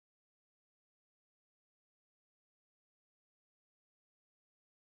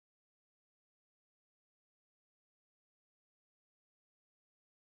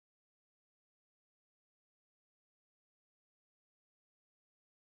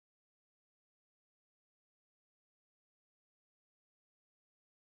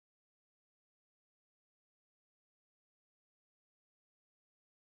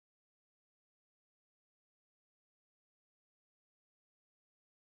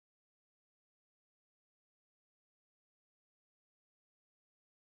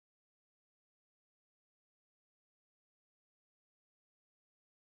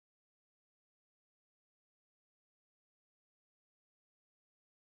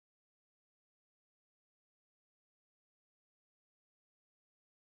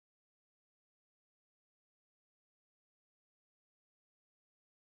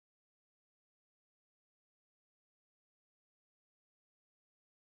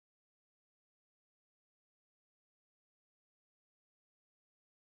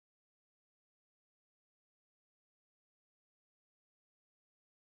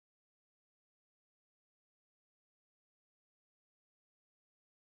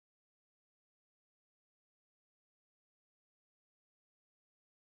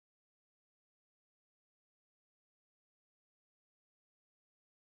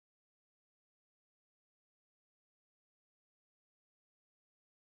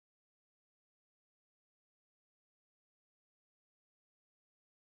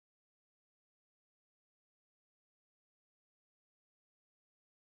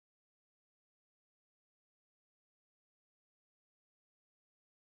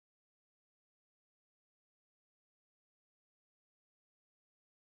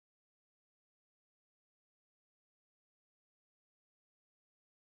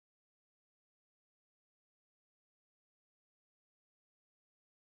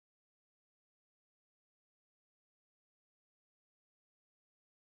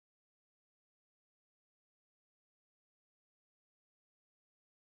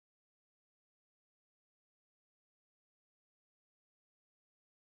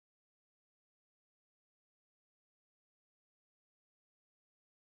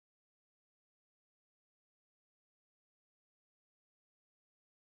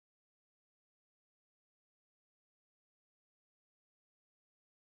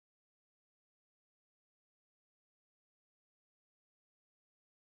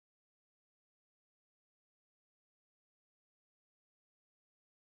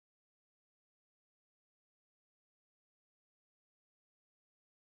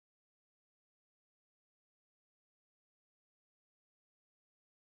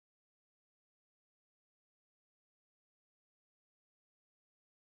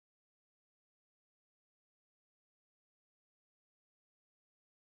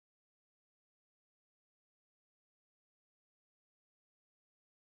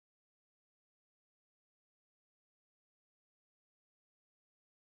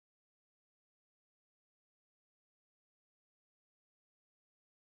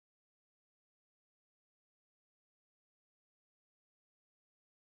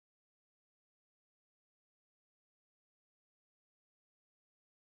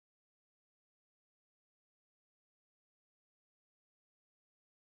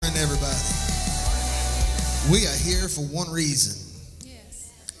everybody. We are here for one reason.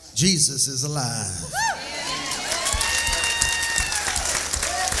 Yes. Jesus is alive.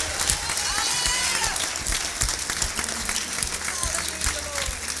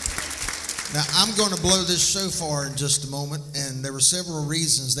 Now, I'm going to blow this shofar in just a moment, and there were several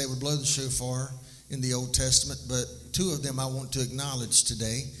reasons they would blow the shofar in the Old Testament, but two of them I want to acknowledge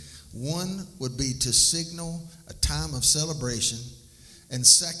today. One would be to signal a time of celebration, and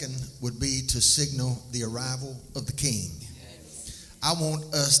second would be to signal the arrival of the King. I want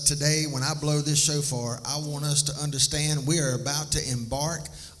us today, when I blow this shofar, I want us to understand we are about to embark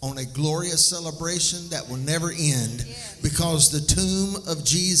on a glorious celebration that will never end, because the tomb of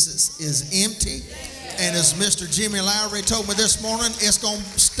Jesus is empty. And as Mr. Jimmy Lowry told me this morning, it's going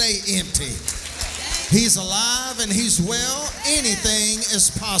to stay empty. He's alive and he's well. Anything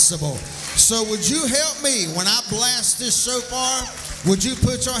is possible. So would you help me when I blast this shofar? Would you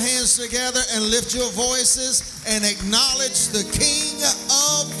put your hands together and lift your voices and acknowledge the King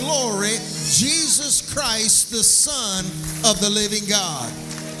of glory, Jesus Christ, the Son of the living God.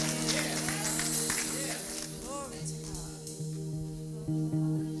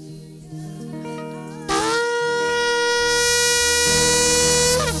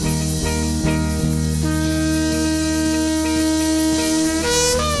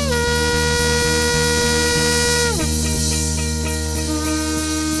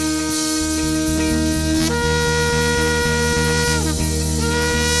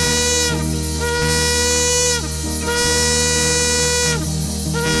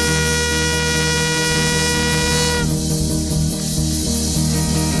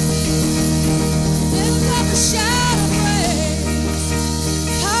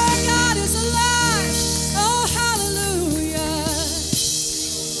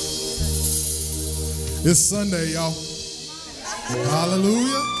 It's Sunday, y'all.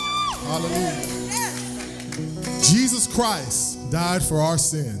 Hallelujah. Hallelujah. Jesus Christ died for our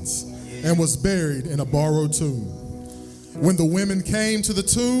sins and was buried in a borrowed tomb. When the women came to the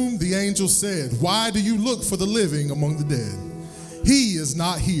tomb, the angel said, "Why do you look for the living among the dead? He is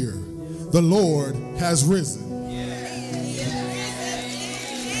not here. The Lord has risen."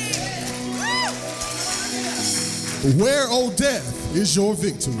 Where, O death, is your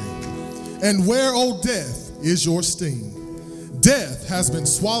victory? And where, O death, is your sting? Death has been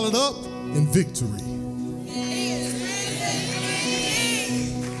swallowed up in victory.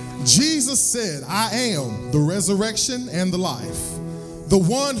 Jesus said, "I am the resurrection and the life. The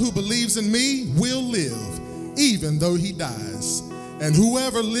one who believes in me will live, even though he dies. And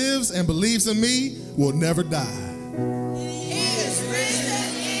whoever lives and believes in me will never die."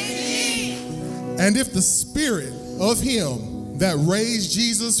 And if the spirit of him that raised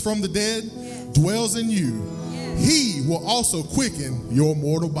Jesus from the dead dwells in you, he will also quicken your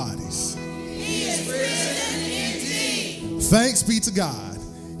mortal bodies. Thanks be to God.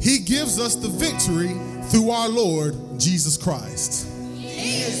 He gives us the victory through our Lord Jesus Christ.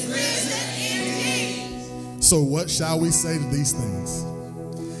 So what shall we say to these things?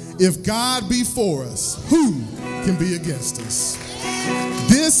 If God be for us, who can be against us?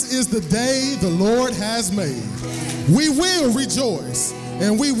 This is the day the Lord has made. We will rejoice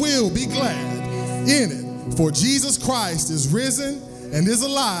and we will be glad in it. For Jesus Christ is risen and is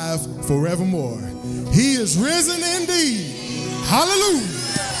alive forevermore. He is risen indeed. Hallelujah.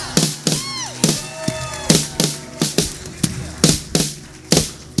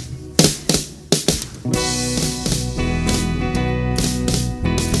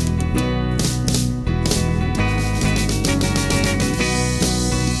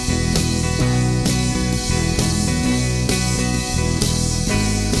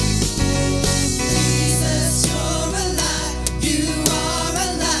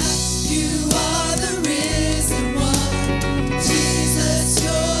 Jesus,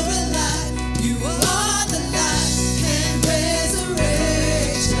 you're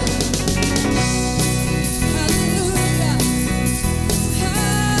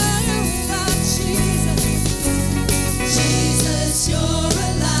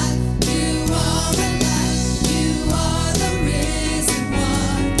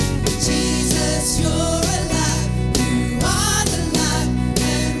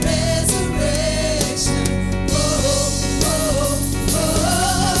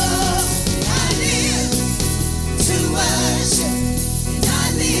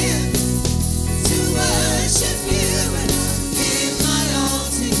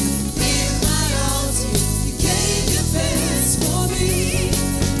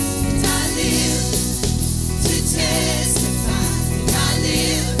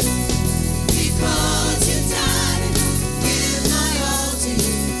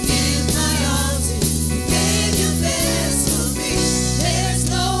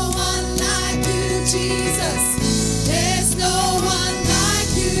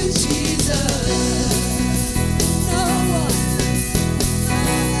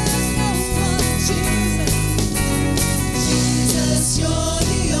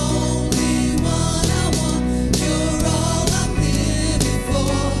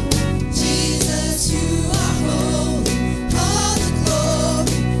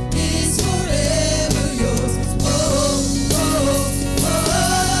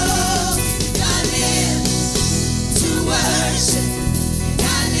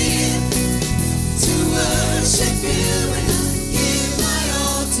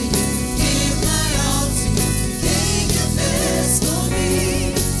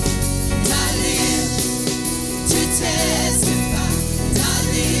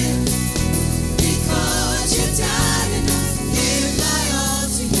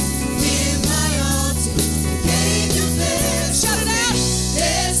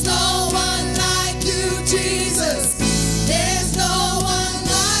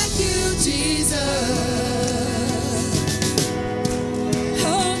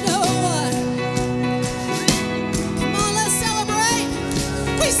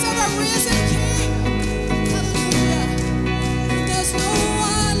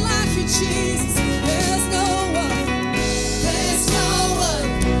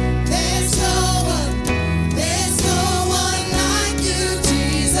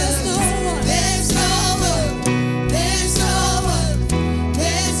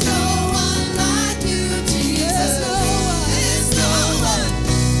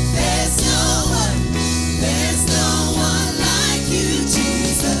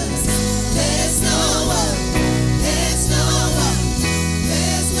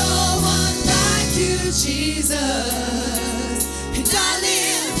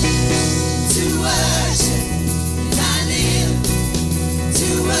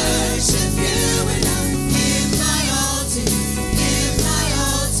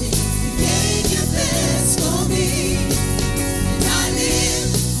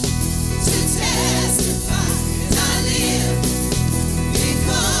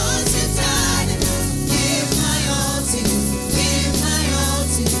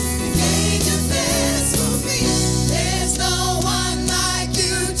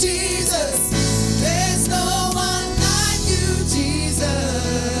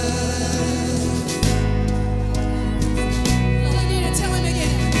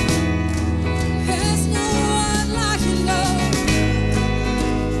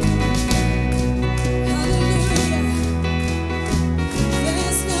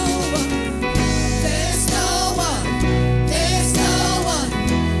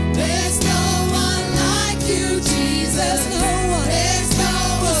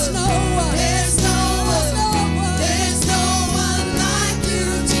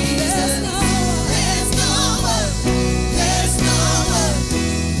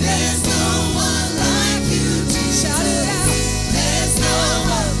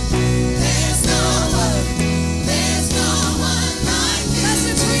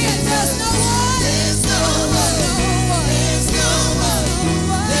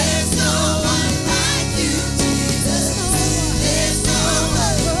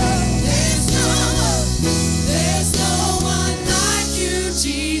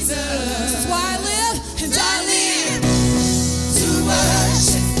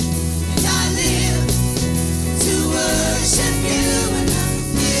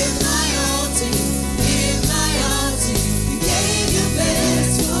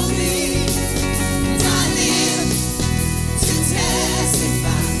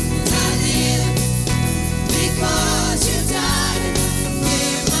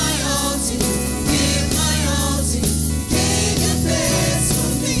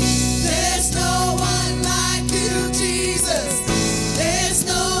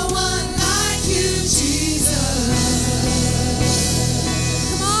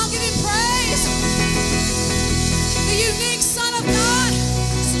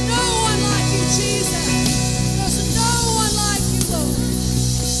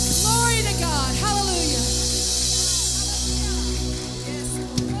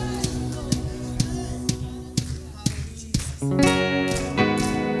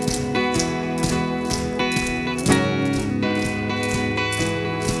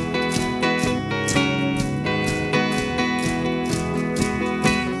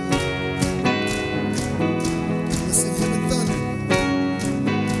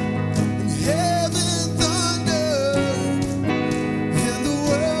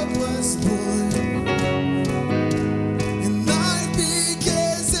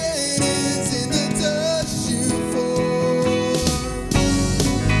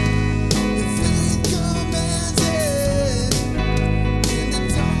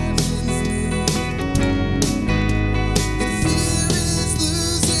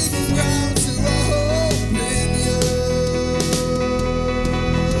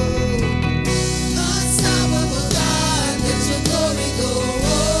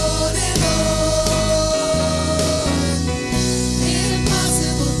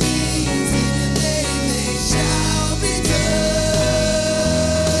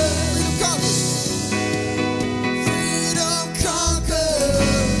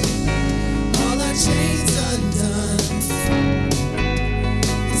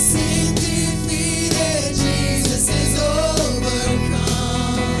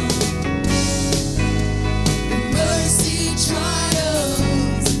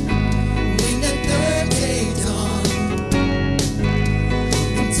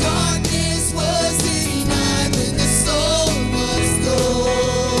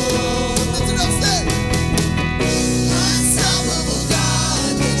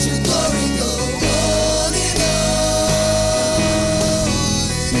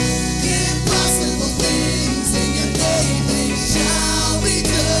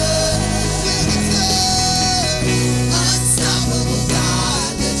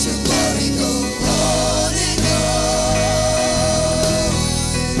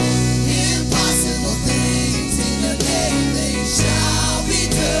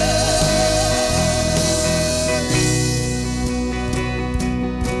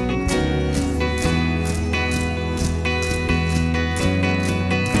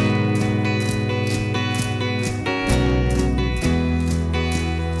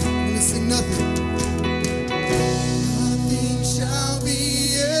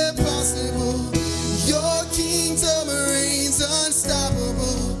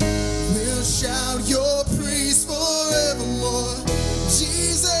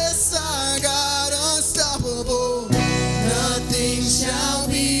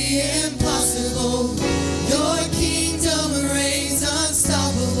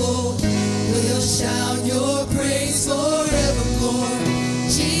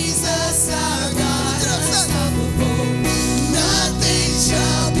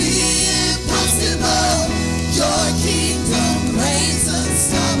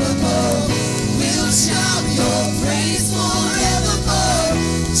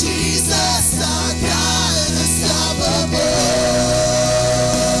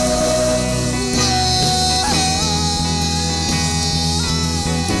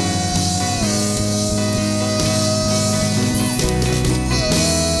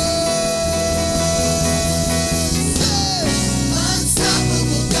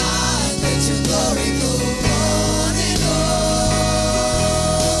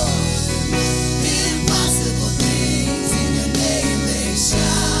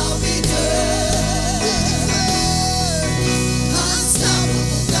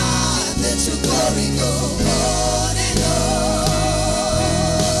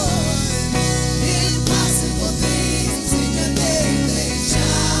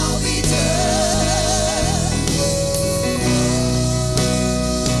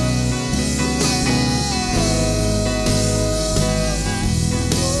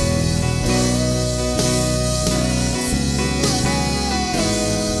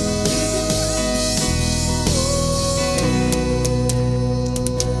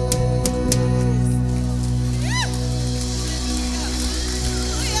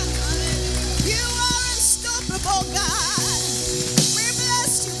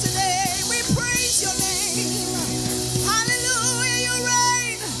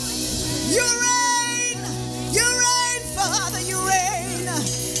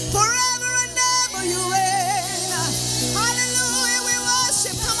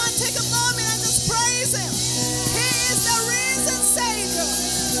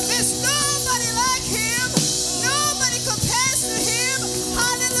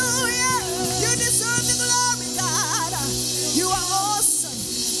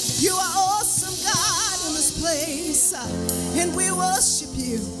and we worship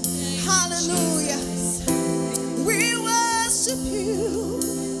you. Hallelujah. We worship you.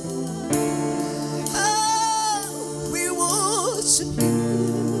 Oh, we worship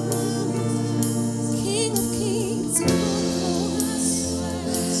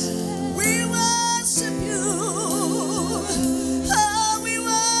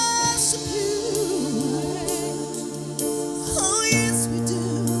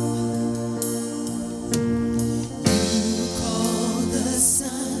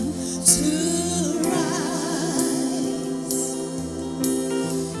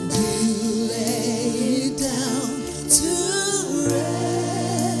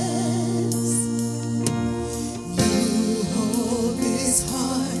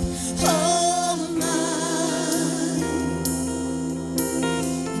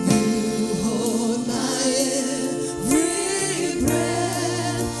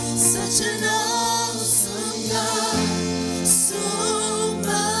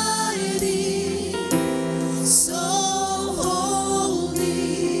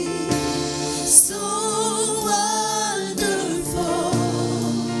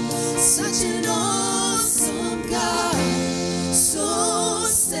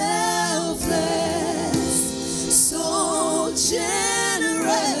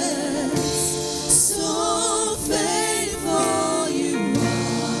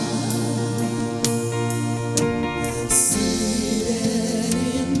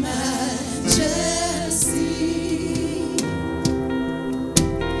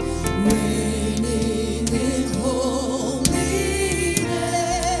reigning in holiness.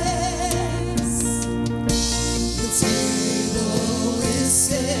 The table is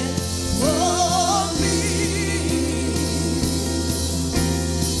set for me.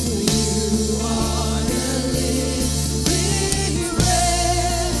 You are the living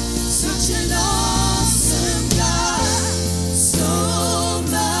bread, such an awesome God, so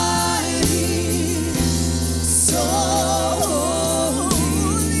mighty, so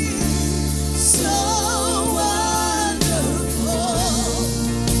holy, so wonderful.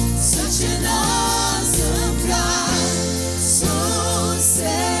 Such an awesome God, so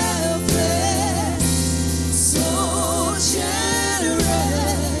selfless, so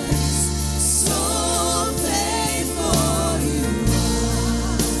generous, so faithful you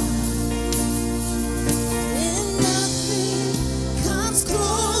are. And nothing comes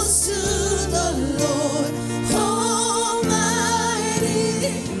close to the Lord Almighty.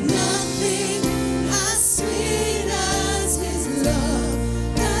 Nothing as sweet as His love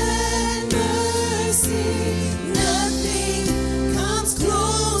and mercy. Nothing comes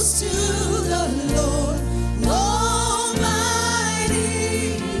close to the Lord Almighty.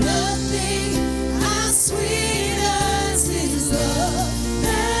 Nothing as sweet as His love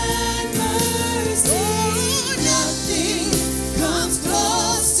and mercy. Nothing comes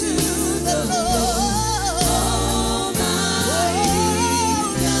close to the Lord Almighty.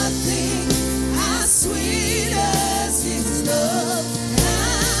 Nothing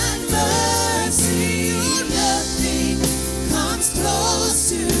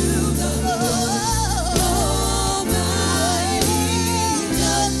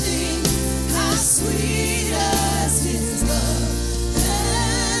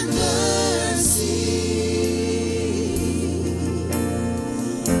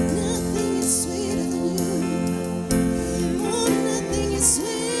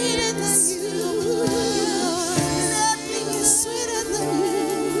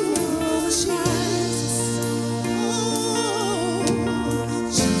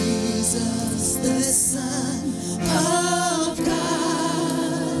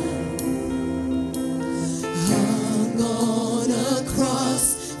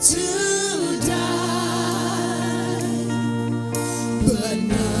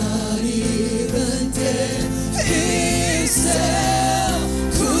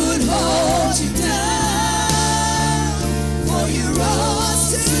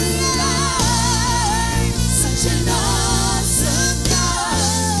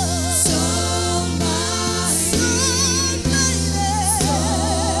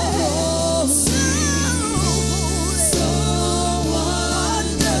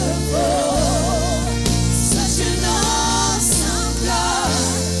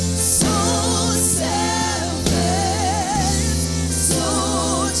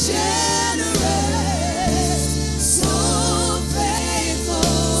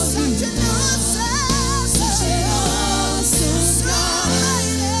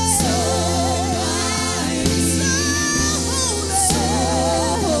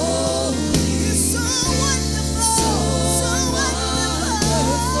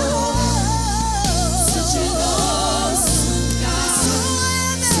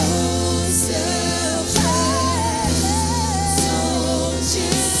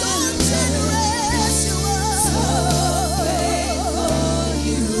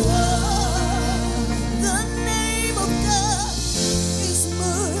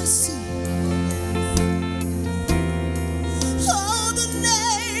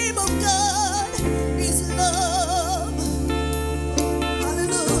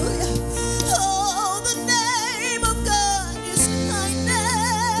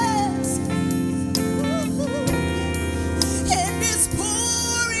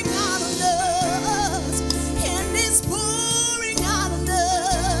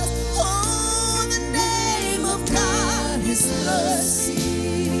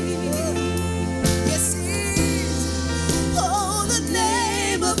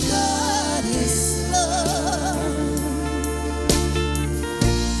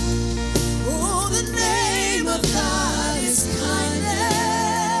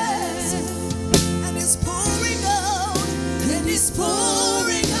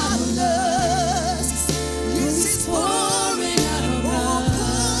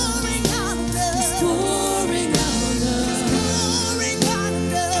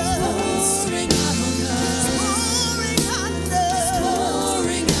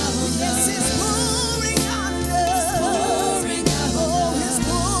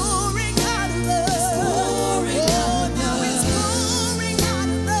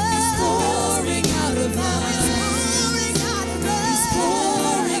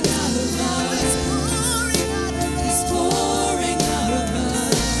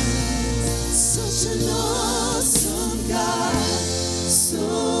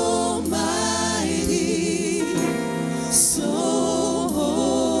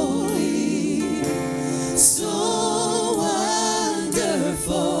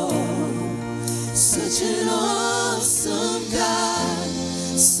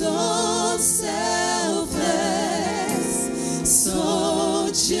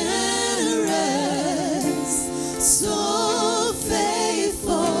generous, so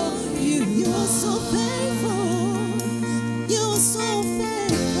faithful. You're so faithful. You're so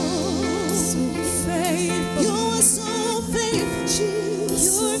faithful. So faithful. You're so faithful,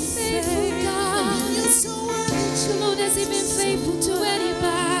 Jesus. You're faithful, God. You're so worthy. Come on, has He been faithful to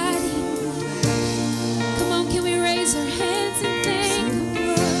anybody? Come on, can we raise our hands and thank Him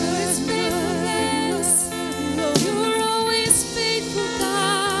for His faithfulness? You're always faithful,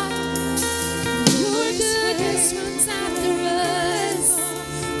 God. Your goodness runs after us.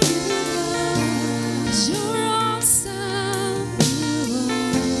 'Cause you're awesome.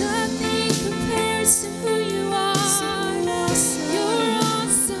 Nothing compares to who you are. You're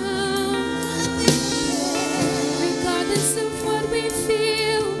awesome. Regardless of what we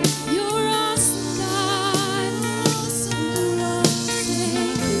feel, you're awesome, God.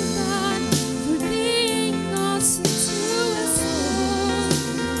 Thank you, God, for being awesome to us, Lord.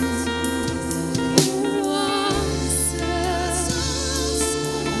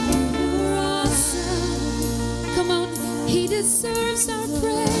 You're awesome. Come on, He deserves our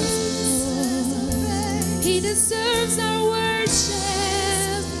praise. He deserves our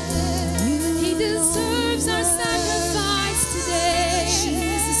worship. He deserves our sacrifice today.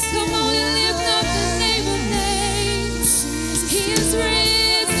 Come on and lift up the name of names. He is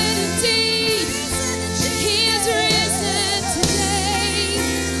risen indeed. He is risen today.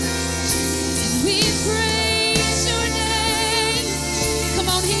 We praise your name. Come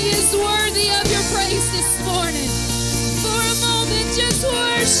on, He is worthy of your praise this morning. For a moment, just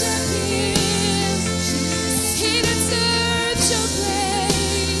worship Him. He deserves your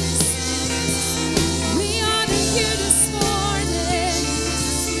praise. We honor you this morning.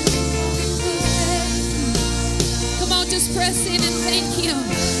 Come on, just press in and thank Him.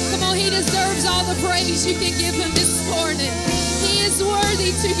 Come on, He deserves all the praise you can give Him this morning. He is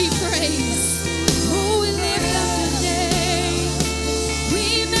worthy to be praised. Oh, we lift up your name.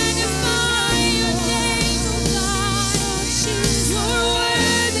 We magnify your name, oh God. You're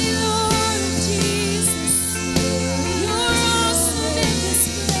worthy, Lord Jesus. You're awesome in this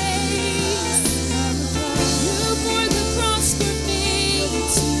place. You bore the cross for me,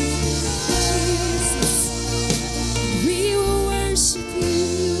 Jesus. We will worship you.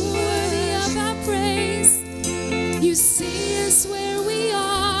 You're worthy of our praise. You see us where we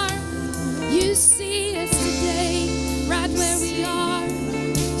are. You see us today, right where we are.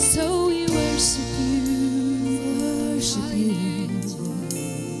 So we worship you. Worship you.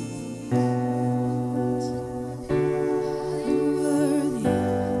 You're worthy.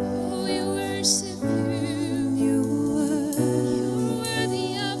 Oh, we worship you. You're worthy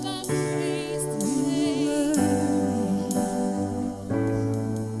of our praise today.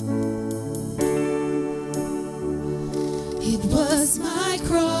 It was my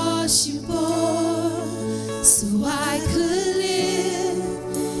cross you bore, so I could live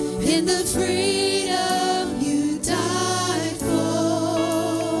in the freedom you died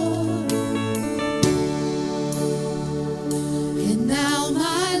for. And now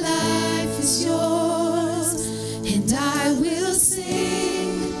my life is yours, and I will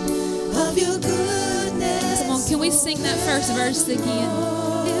sing of your goodness. Come on, can we sing that first verse again?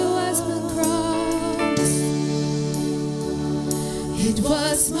 It was my cross. It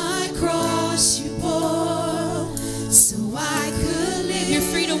was my cross you bore, so I could live. You're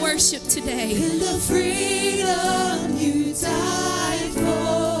free to worship today. In the freedom you died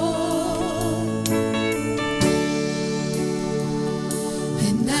for.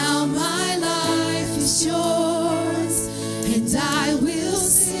 And now my life is yours, and I will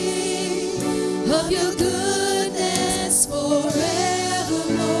sing of your goodness forevermore.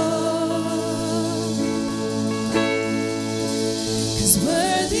 'Cause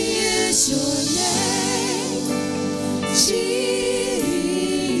worthy is your name,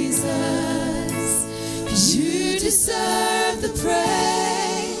 Jesus. 'Cause you deserve the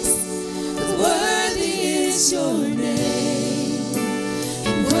praise. 'Cause worthy is your name,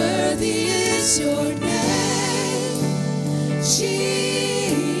 and worthy is your name,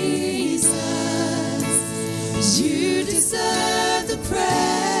 Jesus. 'Cause you deserve the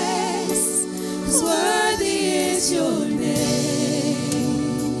praise. 'Cause worthy is your name.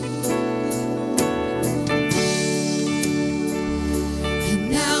 And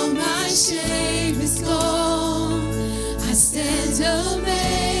now my shame is gone. I stand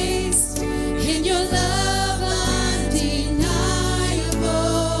amazed in your love undeniable.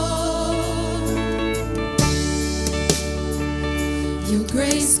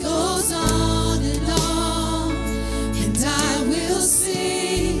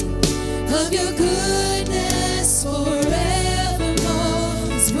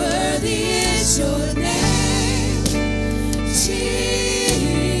 worthy is your name, Jesus.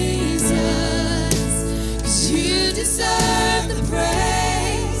 'Cause you deserve the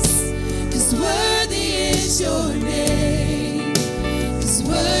praise. 'Cause worthy is your name. 'Cause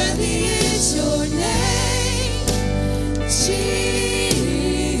worthy is your name, Jesus.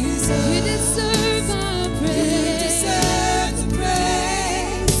 You deserve our praise. You deserve the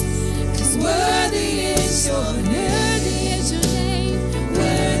praise. 'Cause worthy is your name.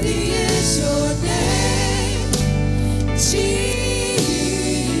 Worthy is your name,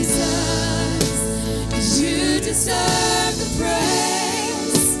 Jesus. 'Cause you deserve the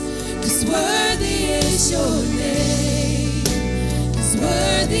praise. 'Cause worthy is your name. 'Cause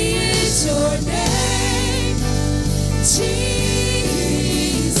worthy is your name,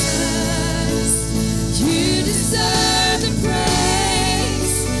 Jesus. You deserve the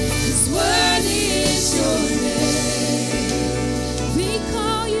praise. 'Cause worthy is your name. We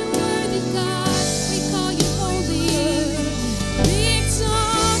call you worthy, God. We call you holy. Be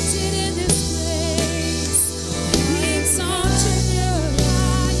exalted in this place. Be exalted in your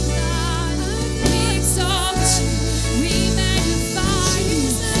life, God. We exalt you. We magnify you.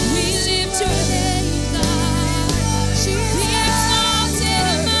 We lift your name, God. Be exalted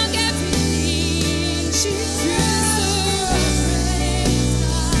among everything. You deserve our praise,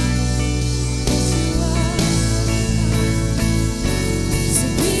 God. So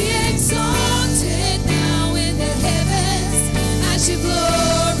be exalted now in the heavens as your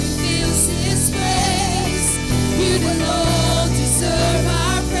glory fills this place. You alone deserve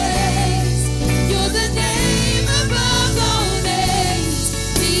our praise. You're the name above all names.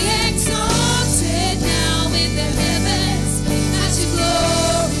 Be exalted now in the heavens as your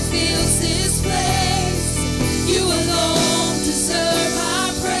glory fills this place. You alone deserve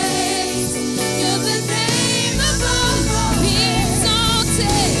our praise. You're the name above all. Be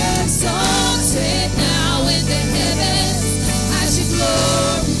exalted, exalted now in the heavens as your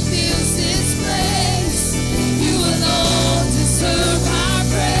glory fills this place. You alone deserve our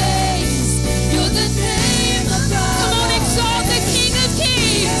praise. You're the name above. Come on, exalt the King of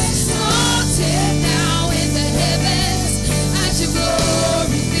Kings. Exalted now in the heavens as your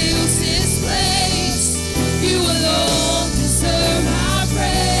glory fills this place. You alone deserve our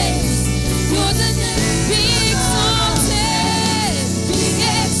praise. You're the name. Be exalted. Be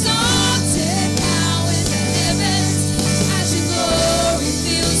exalted now in the heavens as your glory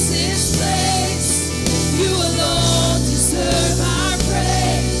fills this place. You alone deserve our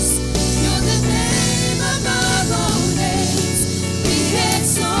praise. You're the name above all names. Be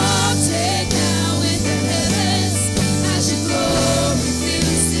exalted now in the heavens as your glory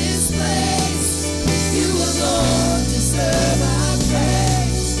fills this place. You alone deserve our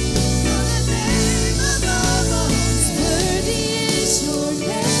praise. You're the name above all names. Worthy is your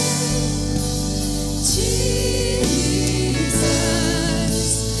name,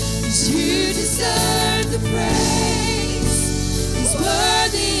 Jesus. 'Cause you deserve the praise. 'Cause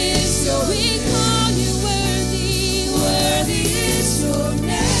worthy is your. We call you worthy. Worthy is your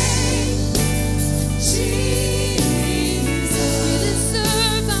name, Jesus. You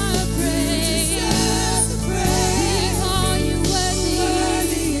deserve our praise. You deserve the praise. We call you worthy.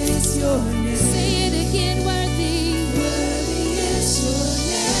 Worthy is your name. Say it again, worthy. Worthy is your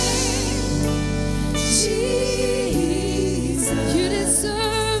name, Jesus. You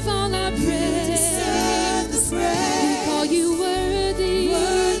deserve all our praise. You deserve the praise. We call you worthy.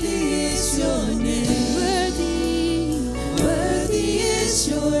 Worthy is your name. Worthy. Worthy is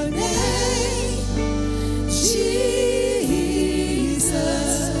your name, Jesus.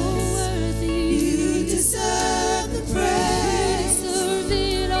 So worthy. You deserve the praise. You deserve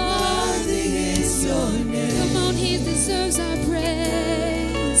it all. Worthy is your name. Come on, he deserves our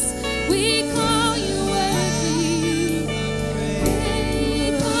praise. We call you worthy. We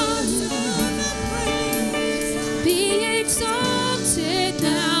call you worthy. Be exalted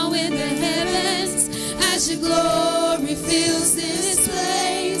now in the heavens as your glory fills this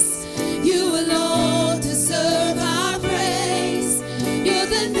place. You alone deserve our praise. You're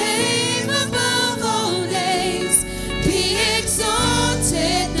the name above all names. Be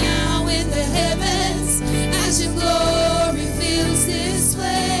exalted now in the heavens as your glory fills this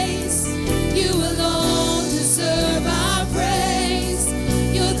place. You alone deserve our praise.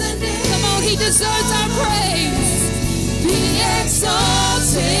 You're the name. Come on, he deserves our praise. Be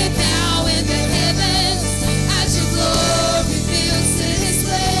exalted now in the heavens as your glory fills this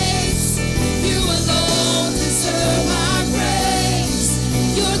place. You alone deserve our praise.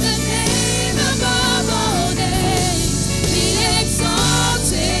 You're the name above all names. Be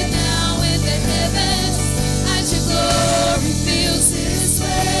exalted now in the heavens as your glory fills this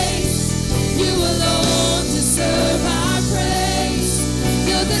place.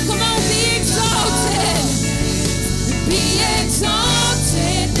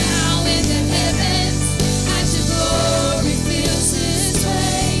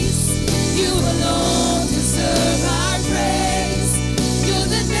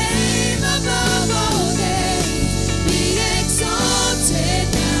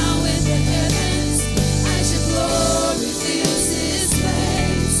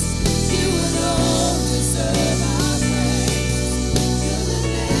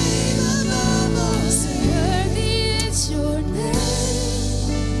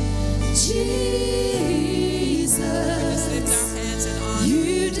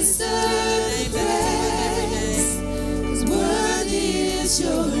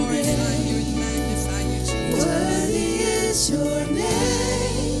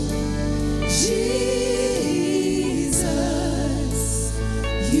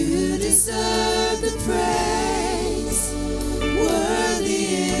 with praise. Worthy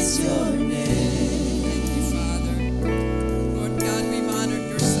is your name. Thank you, Father. Lord God, we've honored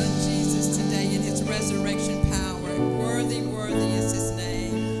your Son Jesus today in his resurrection power. Worthy, worthy is his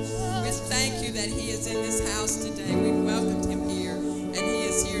name. We thank you that he is in this house today. We welcomed him here, and he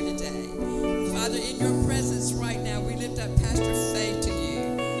is here today. Father, in your presence right now, we lift up Pastor Faith to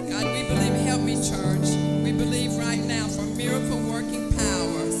you. God, we believe, help me, church. We believe right now for miracle working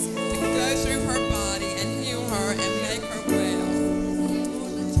power to go through her body and heal her and make her well.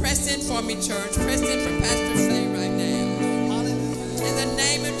 Press in for me, church. Press in for Pastor Faye right now. In the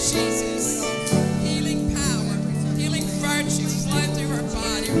name of Jesus, healing power, healing virtue flow through her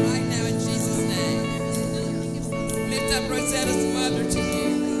body right now in Jesus' name. Lift up Rosetta's mother to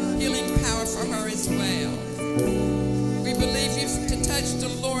you. Healing power for her as well. We believe you to touch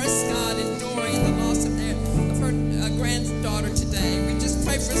Dolores Scott and Dory in the loss of her granddaughter today. We just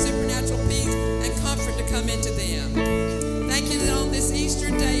pray for supernatural peace and comfort to come into them. Thank you that on this Easter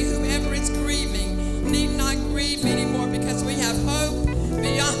day, whoever is grieving need not grieve anymore because we have hope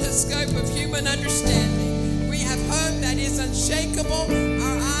beyond the scope of human understanding. We have hope that is unshakable.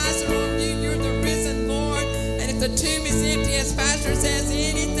 Our eyes are on you. You're the risen Lord. And if the tomb is empty, as Pastor says,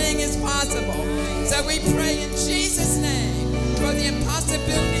 anything is possible. So we pray in Jesus' name for the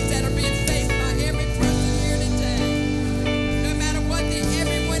impossibilities that are being faced by every person here today. No matter what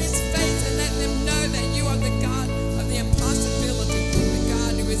everyone is facing, let them know that you are the God of the impossibility, the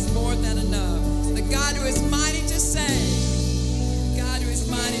God who is more than enough, the God who is mighty to save, the God who is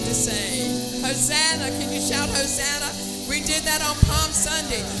mighty to save. Hosanna, can you shout Hosanna? We did that on Palm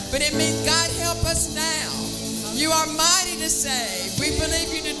Sunday, but it means God help us now. You are mighty to save. We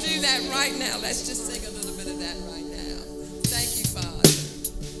believe you to do that right now. Let's just sing a little bit of that right now. Thank you, Father.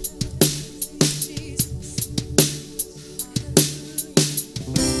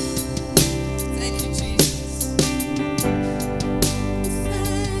 Thank you, Jesus.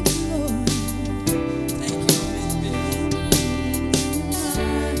 Thank you, Lord. Thank you, Holy Spirit.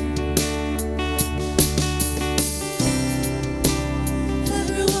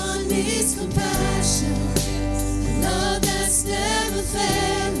 Everyone needs compassion, love that's never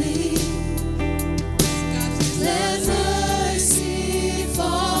failing. Let mercy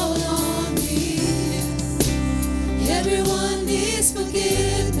fall on me. Everyone needs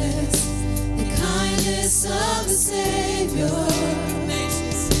forgiveness, the kindness of the Savior,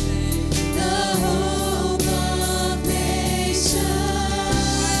 Nations today. the hope of nations.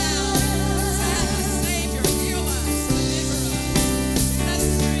 Savior, heal us, deliver us. Set us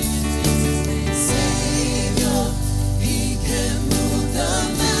free in Jesus' name. Savior, He can move the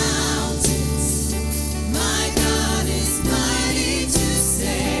mountains. My God is mighty to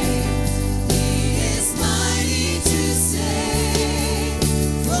save. He is mighty to save.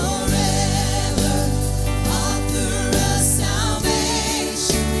 Forever, author of salvation.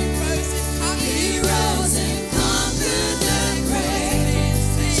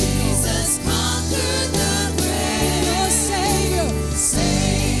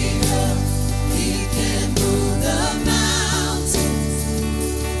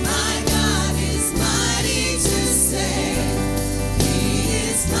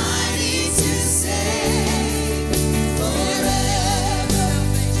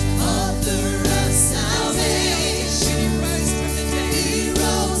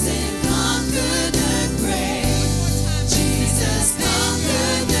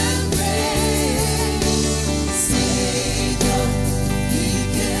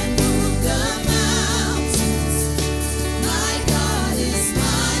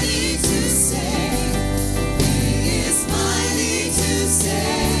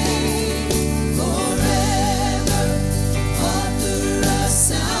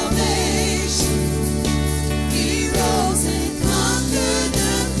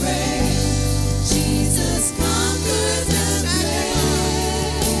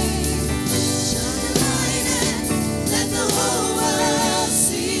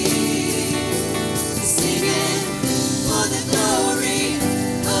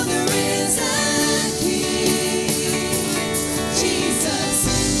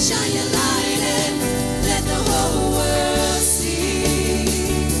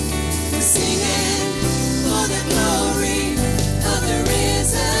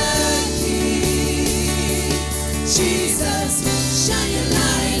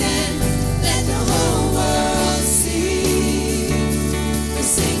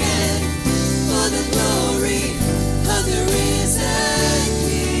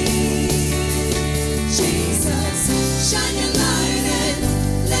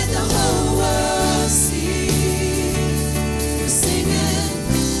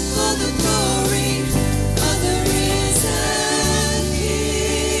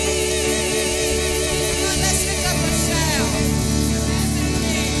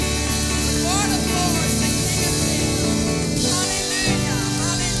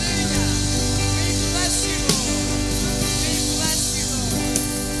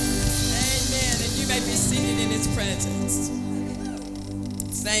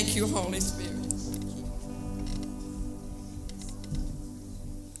 Thank you, Holy Spirit.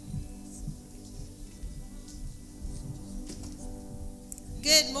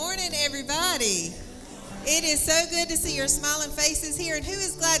 Good morning, everybody. It is so good to see your smiling faces here. And who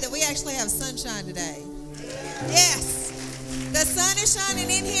is glad that we actually have sunshine today? Yes. The sun is shining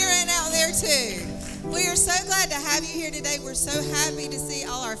in here and out there too. We are so glad to have you here today. We're so happy to see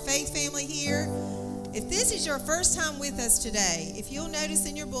all our faith family here. If this is your first time with us today, if you'll notice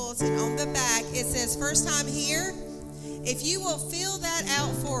in your bulletin on the back, it says first time here. If you will fill that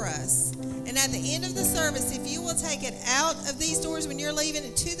out for us, and at the end of the service, if you will take it out of these doors when you're leaving,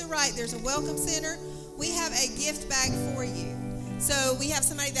 and to the right, there's a welcome center. We have a gift bag for you. So we have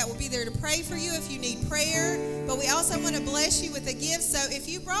somebody that will be there to pray for you if you need prayer, but we also want to bless you with a gift. So if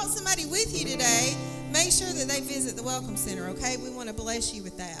you brought somebody with you today, make sure that they visit the welcome center, okay? We want to bless you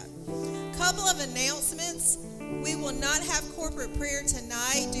with that. Couple of announcements. We will not have corporate prayer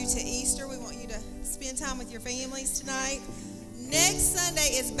tonight due to Easter. We want you to spend time with your families tonight. Next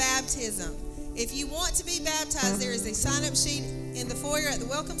Sunday is baptism. If you want to be baptized, there is a sign-up sheet in the foyer at the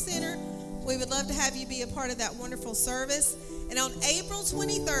Welcome Center. We would love to have you be a part of that wonderful service. And on April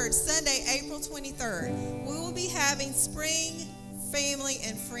 23rd, Sunday, April 23rd, we will be having Spring Family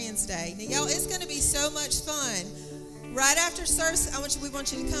and Friends Day. Now, y'all, it's going to be so much fun. Right after service, we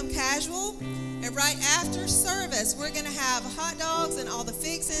want you to come casual. And right after service, we're going to have hot dogs and all the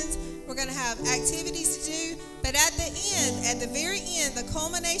fixings. We're going to have activities to do. But at the end, at the very end, the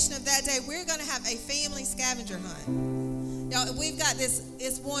culmination of that day, we're going to have a family scavenger hunt. Y'all, we've got this,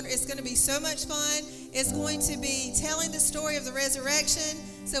 it's going to be so much fun. It's going to be telling the story of the resurrection.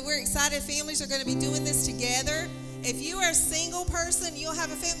 So we're excited. Families are going to be doing this together. If you are a single person, you'll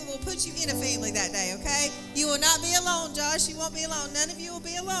have a family. We'll put you in a family that day, okay? You will not be alone, Josh. You won't be alone. None of you will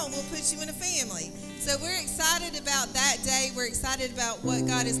be alone. We'll put you in a family. So we're excited about that day. We're excited about what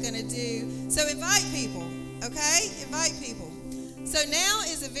God is going to do. So invite people, okay? Invite people. So now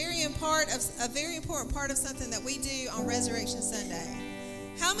is a very important part of something that we do on Resurrection Sunday.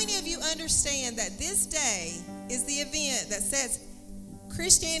 How many of you understand that this day is the event that sets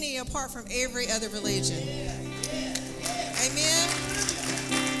Christianity apart from every other religion? Amen.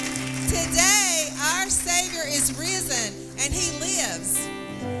 Today, our Savior is risen and He lives.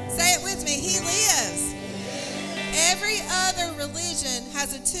 Say it with me. He lives. Every other religion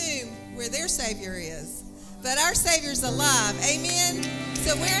has a tomb where their Savior is. But our Savior's alive. Amen.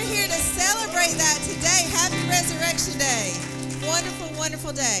 So we're here to celebrate that today. Happy Resurrection Day. Wonderful,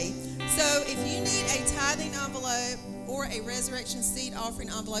 wonderful day. So if you need a tithing envelope or a resurrection seed offering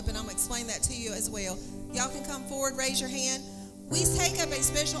envelope, and I'm going to explain that to you as well, y'all can come forward, raise your hand. We take up a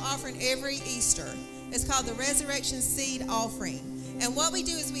special offering every Easter. It's called the Resurrection Seed Offering. And what we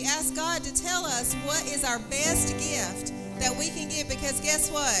do is we ask God to tell us what is our best gift that we can give, because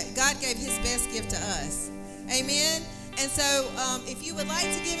guess what? God gave His best gift to us. Amen? And so if you would like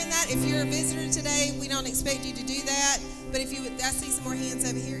to give in that, if you're a visitor today, we don't expect you to do that. But if you would, I see some more hands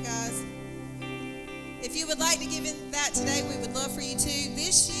over here, guys. If you would like to give in that today, we would love for you to.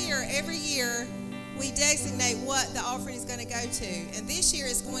 This year, every year, we designate what the offering is going to go to. And this year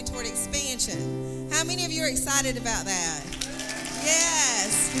it's going toward expansion. How many of you are excited about that?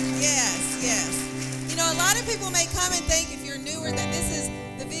 Yes, yes, yes. You know, a lot of people may come and think, if you're newer, that this is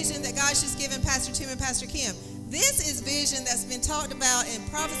the vision that God's just given Pastor Tim and Pastor Kim. This is vision that's been talked about and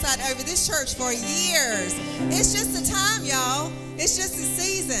prophesied over this church for years. It's just a time, y'all. It's just a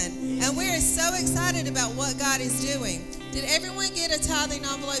season. And we're so excited about what God is doing. Did everyone get a tithing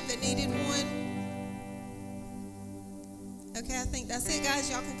envelope that needed one? Okay, I think that's it,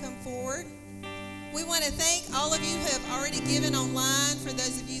 guys. Y'all can come forward. We want to thank all of you who have already given online. For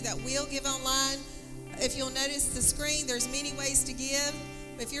those of you that will give online, if you'll notice the screen, there's many ways to give.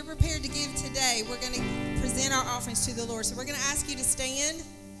 If you're prepared to give today, we're going to present our offerings to the Lord. So we're going to ask you to stand.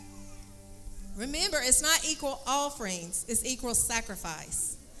 Remember, it's not equal offerings. It's equal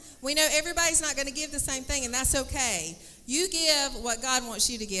sacrifice. We know everybody's not going to give the same thing, and that's okay. You give what God wants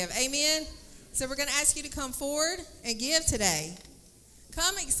you to give. Amen? So we're going to ask you to come forward and give today.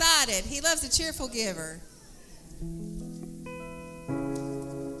 Come excited. He loves a cheerful giver.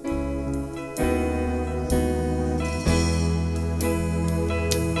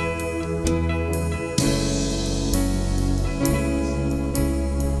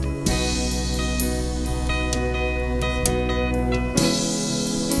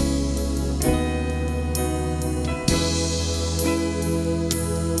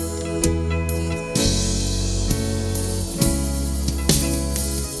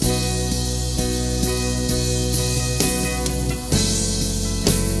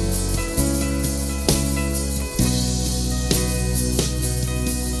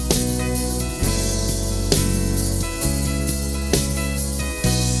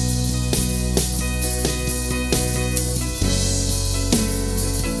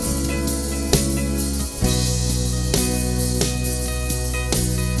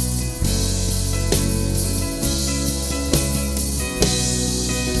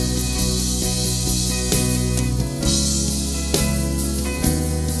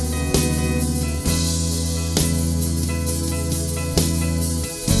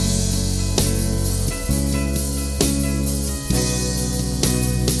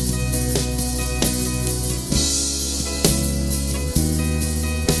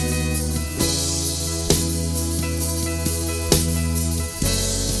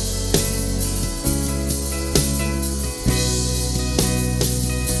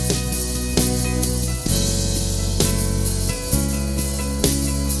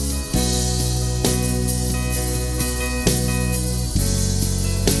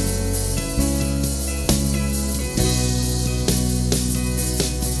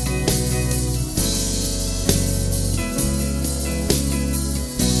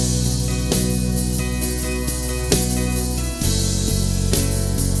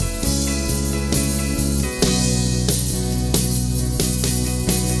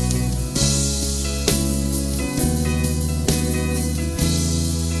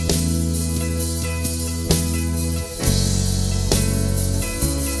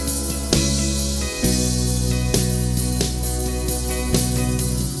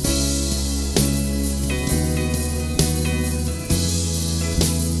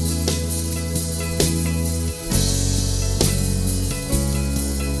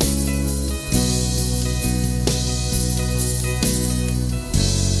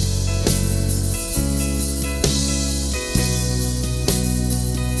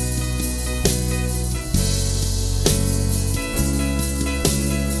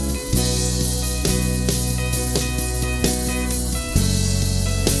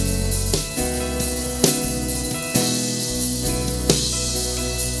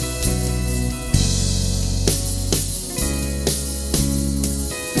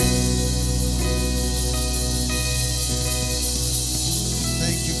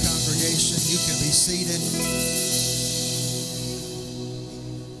 You can be seated.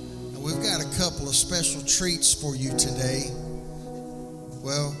 And we've got a couple of special treats for you today.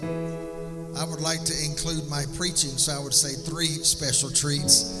 Well, I would like to include my preaching, so I would say 3 special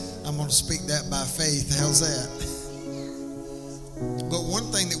treats. I'm going to speak that by faith. How's that? But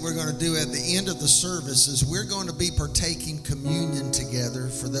one thing that we're going to do at the end of the service is we're going to be partaking communion together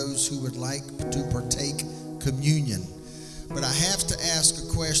for those who would like to partake communion. But I have to ask a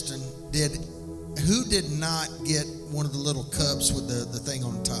question. Who did not get one of the little cups with the thing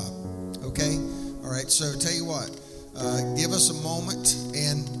on top? Okay? All right, so tell you what. Give us a moment,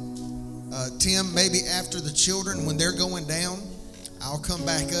 and Tim, maybe after the children, when they're going down, I'll come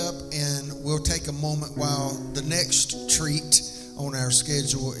back up and we'll take a moment while the next treat on our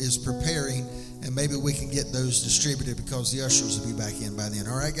schedule is preparing, and maybe we can get those distributed because the ushers will be back in by then.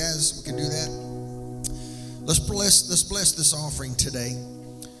 All right, guys, we can do that. Let's bless this offering today.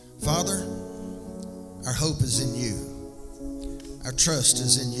 Father, our hope is in you. Our trust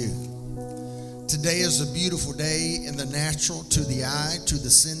is in you. Today is a beautiful day in the natural, to the eye, to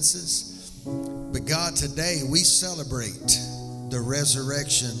the senses. But God, today we celebrate the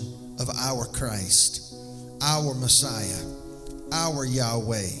resurrection of our Christ, our Messiah, our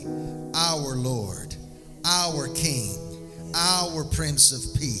Yahweh, our Lord, our King, our Prince of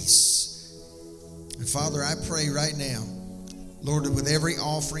Peace. And Father, I pray right now, Lord, that with every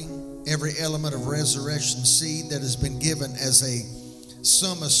offering, every element of resurrection seed that has been given as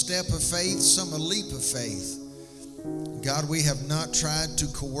some a step of faith, some a leap of faith. God, we have not tried to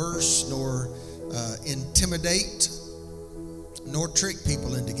coerce nor intimidate nor trick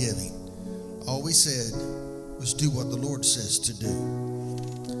people into giving. All we said was do what the Lord says to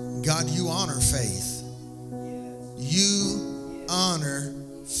do. God, you honor faith. You honor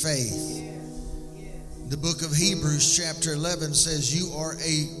faith. The book of Hebrews chapter 11 says you are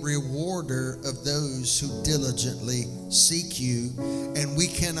a rewarder of those who diligently seek you, and we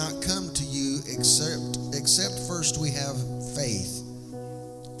cannot come to you except first we have faith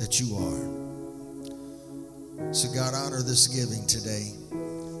that you are. So God, honor this giving today.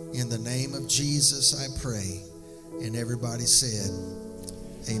 In the name of Jesus, I pray. And everybody said,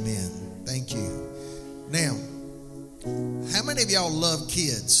 amen. Thank you. Now, how many of y'all love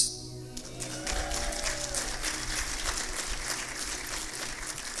kids?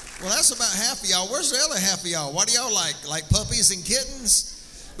 Well, that's about half of y'all. Where's the other half of y'all? What do y'all like? Like puppies and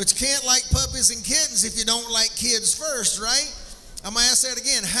kittens? But you can't like puppies and kittens if you don't like kids first, right? I'm going to ask that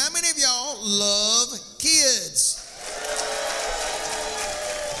again. How many of y'all love kids?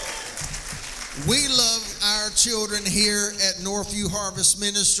 We love our children here at Northview Harvest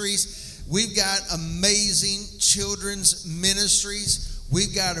Ministries. We've got amazing children's ministries.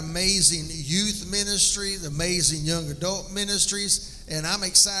 We've got amazing youth ministries, amazing young adult ministries. And I'm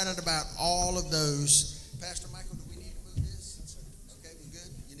excited about all of those. Pastor Michael, do we need to move this? Okay, we're good.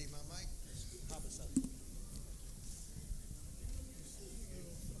 You need my mic? Pop us up.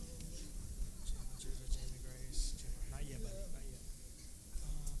 Not yet, buddy. Not yet.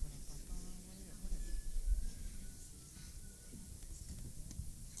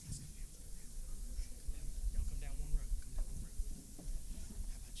 Y'all come down one row.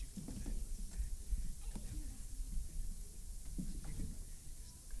 How about you?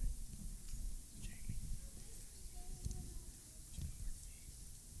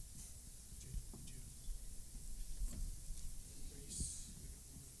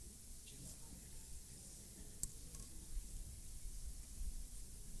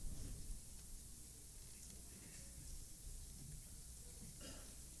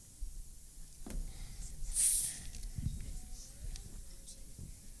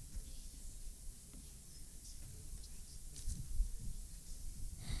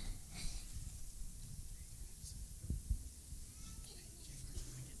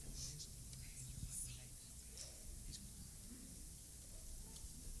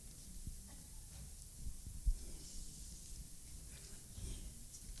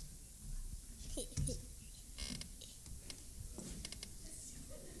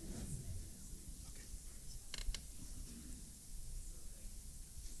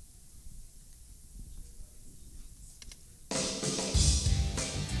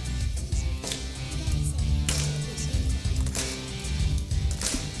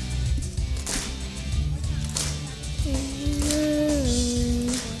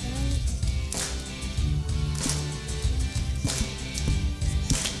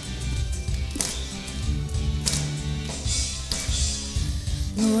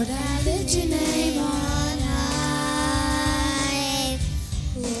 Lord, I lift your name on high.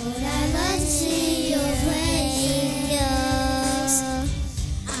 Lord, I love to see your praise.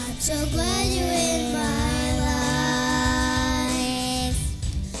 I'm so glad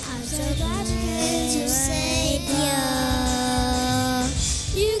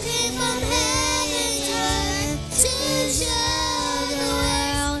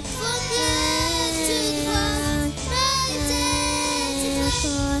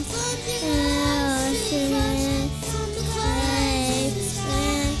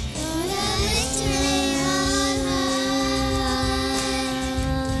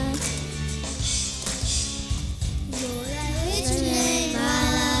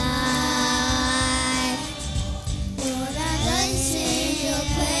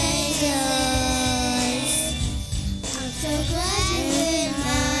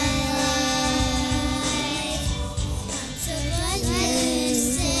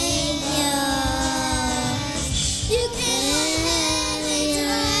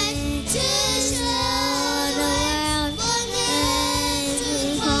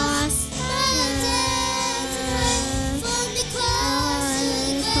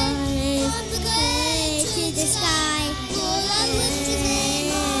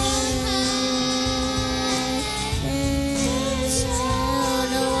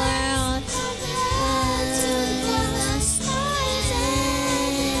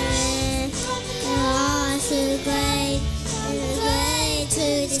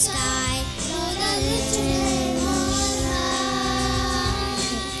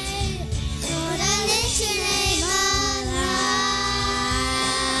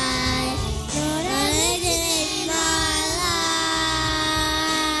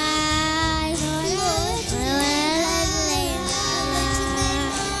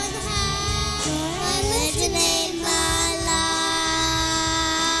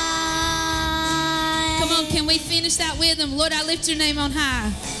out with them. Lord, I lift your name on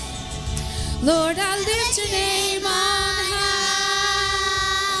high. Lord, I lift your name on high.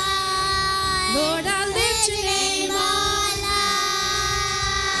 Lord, I lift your name on high.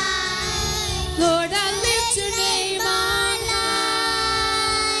 Lord, I lift your name on high.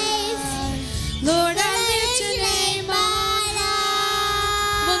 Lord, I lift your name on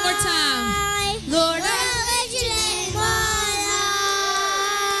high. One more time. Lord, I lift your name on high.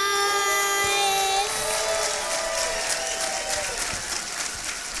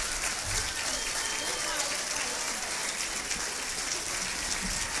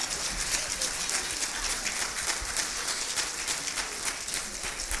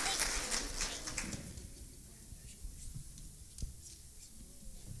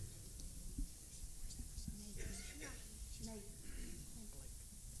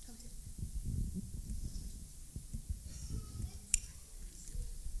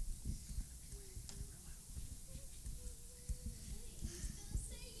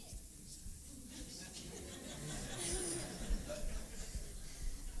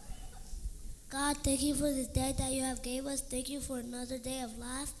 God, thank you for this day that you have gave us. Thank you for another day of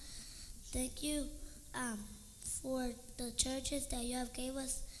life. Thank you for the churches that you have gave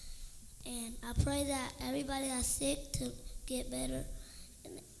us. And I pray that everybody that's sick to get better.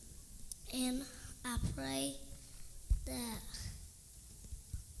 And I pray that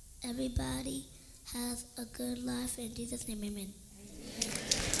everybody has a good life. In Jesus' name, amen.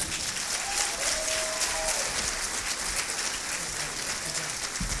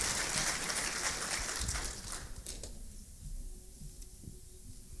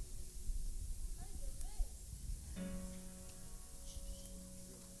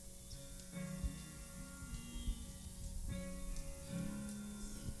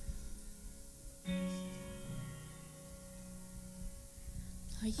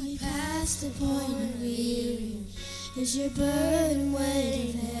 Are you past the point of weary? Is your burden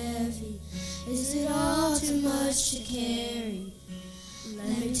weighing heavy? Is it all too much to carry?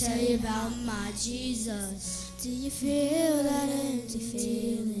 Let me tell you about my Jesus. Do you feel that empty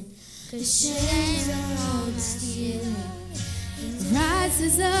feeling? 'Cause chains are on stealing. He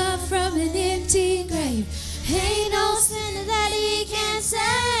rises up from an empty grave. Ain't no sinner that he can't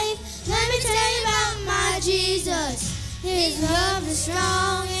save. Let me tell you about my Jesus. His love is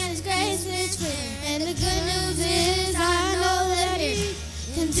strong and His grace is free. And the good news is I know that He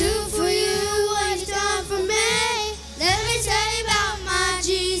can do for you what He's done for me. Let me tell you about my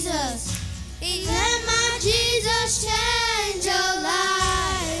Jesus. Let my Jesus change your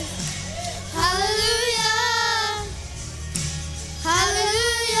life. Hallelujah.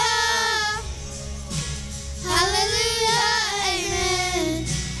 Hallelujah. Hallelujah. Amen.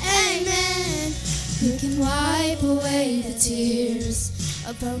 Amen. You can wipe away the tears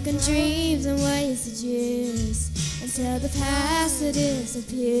of broken dreams and wasted years until the past to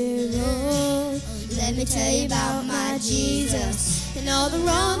disappear. Oh, let me tell you about my Jesus and all the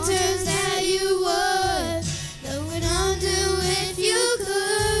wrong turns that you would undo if you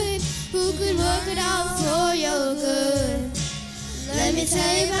could. Who could work it out for your good? Let me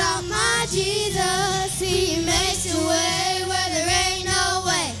tell you about my Jesus. He makes a way where there ain't no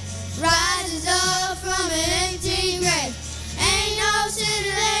way. Rises up from an empty grave. Ain't no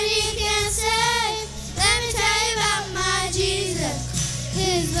sinner that He can't save. Let me tell you about my Jesus.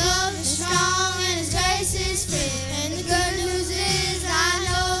 His love is strong and His grace is free. And the good news is I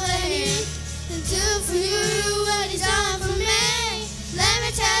know that He can do for you what He's done for me. Let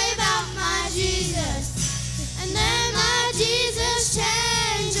me tell you about my Jesus. And then my Jesus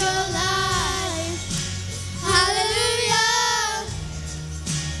change your life. Hallelujah.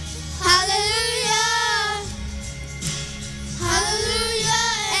 Hallelujah. Hallelujah.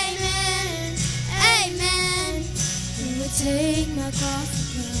 Amen. Amen. Who would take my cross to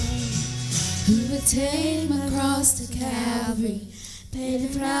Calvary? Who would take my cross to Calvary? Pay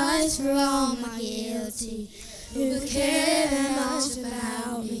the price for all my guilty. Who would care that much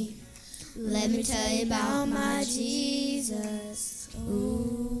about me? Let me tell you about my Jesus.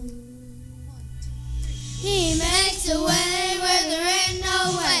 Ooh. He makes a way where there ain't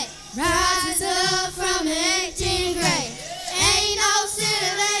no way. Rises up from an empty grave. Ain't no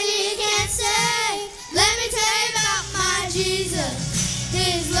sinner that He can't save. Let me tell you about my Jesus.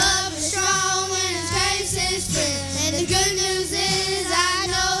 His love is strong and His grace is free. And the good news is I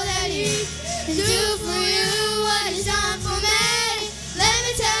know that He can do for you what He's done for me. Let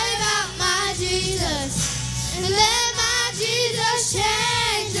me tell you about my Jesus. And let my Jesus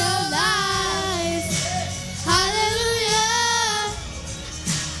change your life. Hallelujah.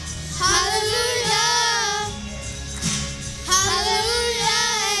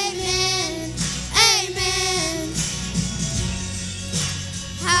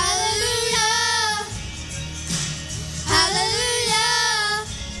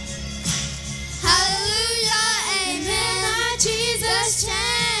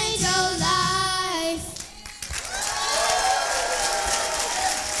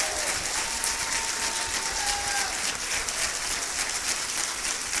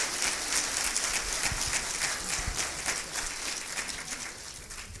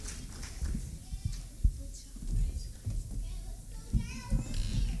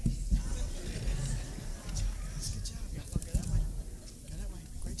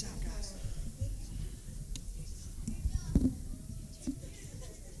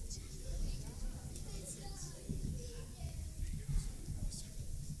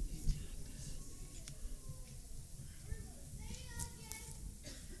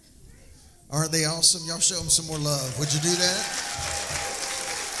 Aren't they awesome? Y'all show them some more love. Would you do that?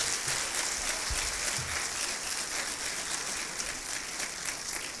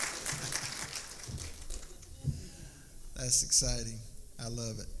 That's exciting. I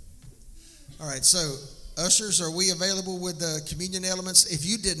love it. All right, so ushers, are we available with the communion elements? If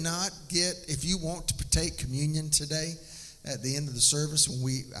you want to partake communion today at the end of the service,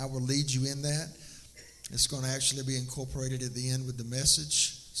 I will lead you in that. It's going to actually be incorporated at the end with the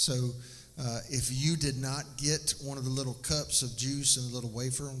message. So if you did not get one of the little cups of juice and a little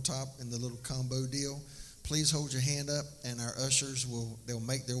wafer on top in the little combo deal, please hold your hand up and our ushers they'll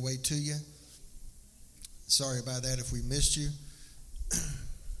make their way to you. Sorry about that if we missed you.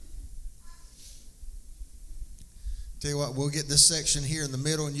 Tell you what, we'll get this section here in the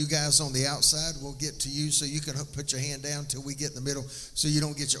middle, and you guys on the outside, we'll get to you so you can put your hand down till we get in the middle so you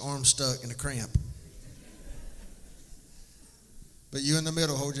don't get your arm stuck in a cramp. But you in the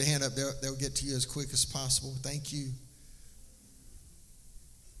middle, hold your hand up. They'll get to you as quick as possible. Thank you.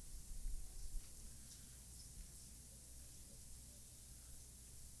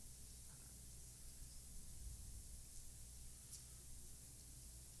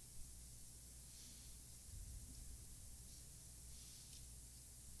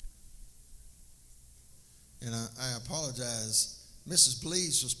 And I apologize. Mrs.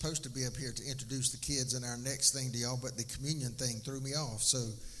 Blees was supposed to be up here to introduce the kids in our next thing to y'all, but the communion thing threw me off. So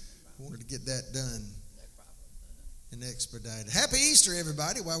I wanted to get that done and expedited. Happy Easter,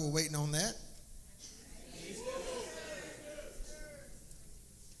 everybody, while we're waiting on that.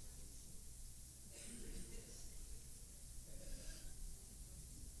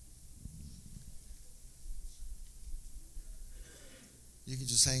 You can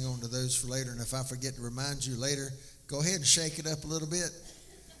just hang on to those for later, and if I forget to remind you later, go ahead and shake it up a little bit,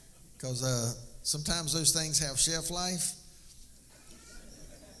 because sometimes those things have shelf life.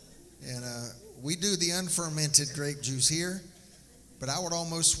 And we do the unfermented grape juice here, but I would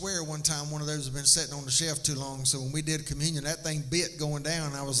almost swear one time one of those had been sitting on the shelf too long, so when we did communion, that thing bit going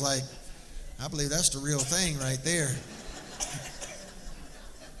down. I was like, I believe that's the real thing right there.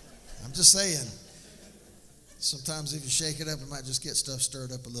 I'm just saying. Sometimes if you shake it up, it might just get stuff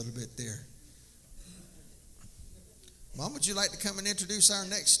stirred up a little bit there. Mom, would you like to come and introduce our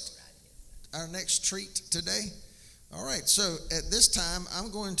next treat today? All right, so at this time,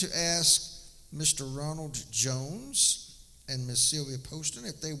 I'm going to ask Mr. Ronald Jones and Miss Sylvia Poston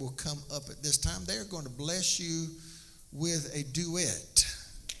if they will come up at this time. They're going to bless you with a duet.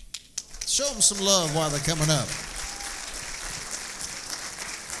 Show them some love while they're coming up.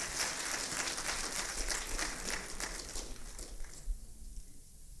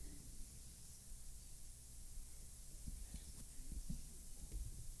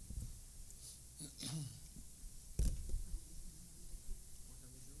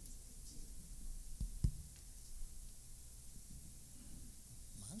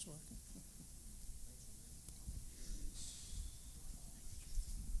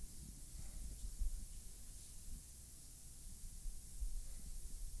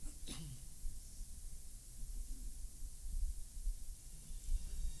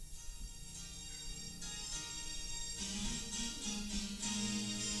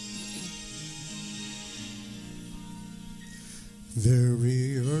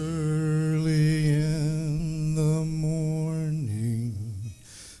 Very early in the morning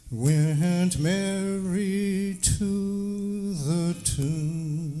went Mary to the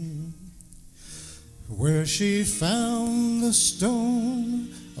tomb, where she found the stone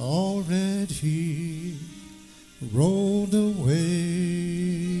already rolled away.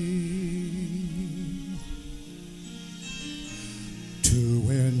 Two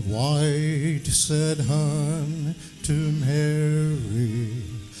in white said unto Mary,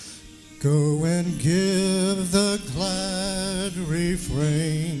 go and give the glad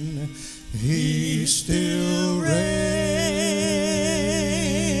refrain, he still reigns,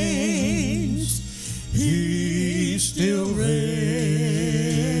 he still reigns,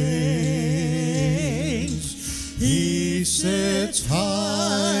 he sits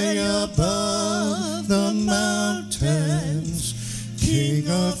high above the mountains, King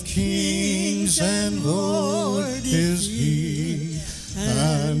of kings and Lord is he,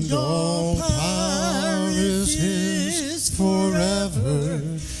 and all power is his forever,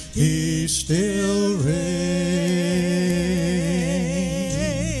 he still reigns.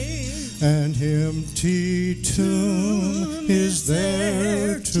 An empty tomb is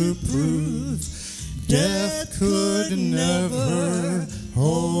there to prove death could never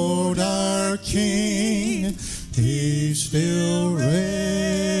hold our King, he still reigns,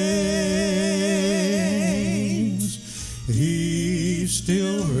 he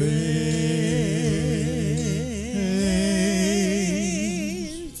still reigns.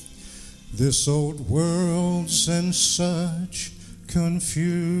 This old world's in such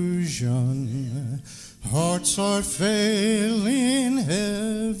confusion. Hearts are failing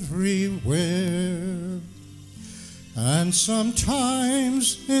everywhere. And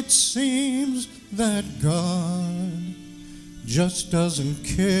sometimes it seems that God just doesn't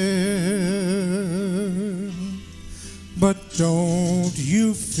care. But don't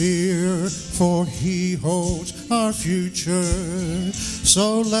you fear, for He holds our future.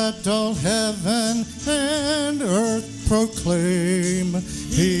 So let all heaven and earth proclaim,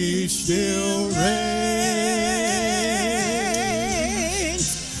 He still reigns.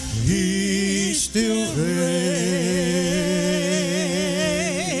 He still reigns.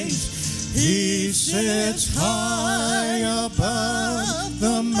 He sits high above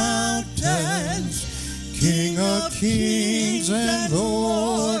the mountains. King of kings and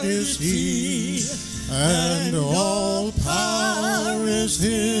Lord is He, and all power is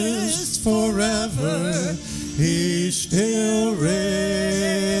His forever. He still reigns.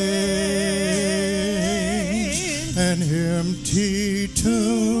 An empty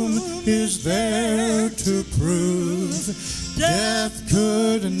tomb is there to prove death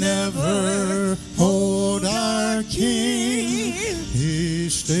could never hold our King. He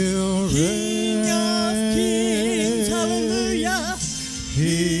still reigns. Hallelujah.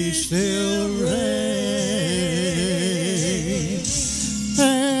 He still reigns.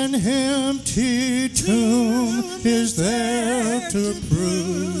 An empty tomb is there to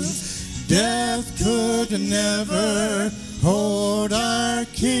prove death could never hold our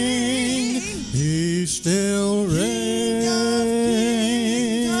King. He still reigns.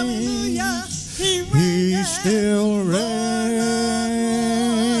 Hallelujah. He still reigns.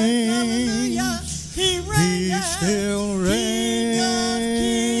 He He still reigns.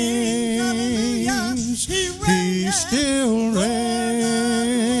 He still reigns.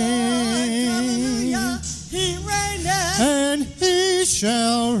 He reigneth. And He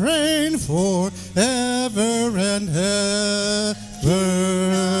shall reign forever and ever.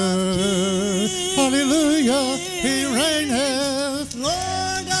 Hallelujah. He reigneth.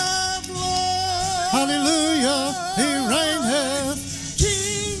 Lord of lords. Hallelujah. He reigneth.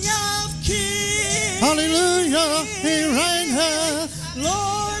 King of kings. Hallelujah. He reigneth.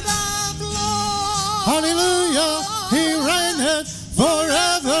 Lord of lords. Hallelujah. He reigneth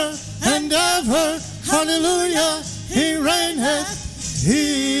forever and ever. Hallelujah. He reigneth. He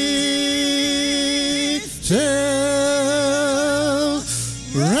still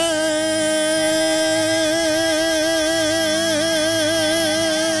reigns.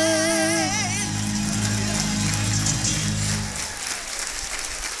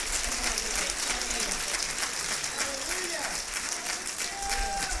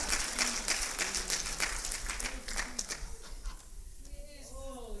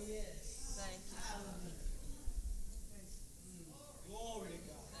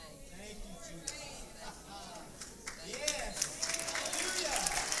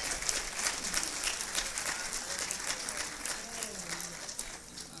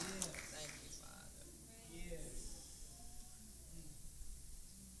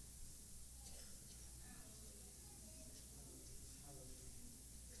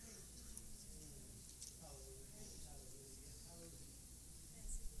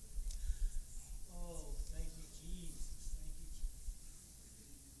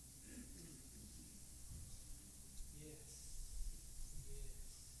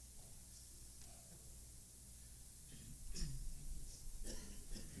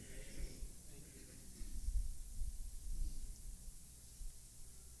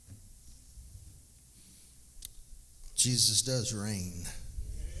 Jesus does reign.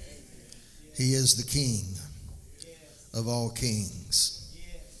 He is the King of all kings.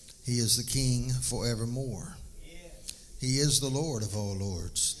 He is the King forevermore. He is the Lord of all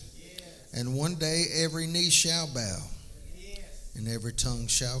lords. And one day every knee shall bow and every tongue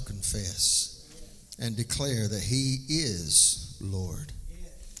shall confess and declare that He is Lord.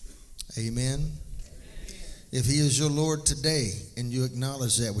 Amen. If He is your Lord today and you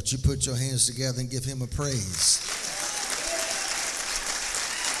acknowledge that, would you put your hands together and give Him a praise?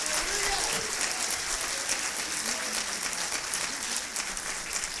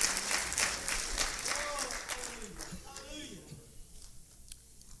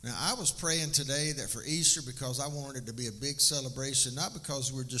 Now, I was praying today that for Easter, because I wanted it to be a big celebration, not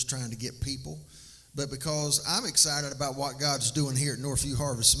because we're just trying to get people, but because I'm excited about what God's doing here at Northview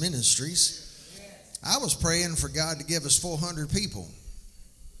Harvest Ministries. I was praying for God to give us 400 people.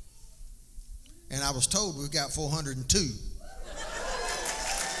 And I was told we've got 402.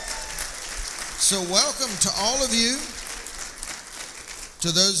 So welcome to all of you.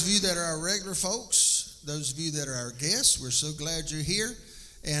 To those of you that are our regular folks, those of you that are our guests, we're so glad you're here.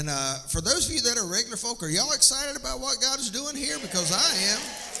 And for those of you that are regular folk, are y'all excited about what God is doing here? Because I am.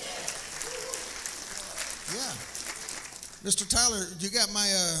 Yeah. Mr. Tyler, you got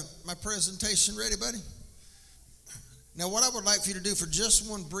my presentation ready, buddy? Now, what I would like for you to do for just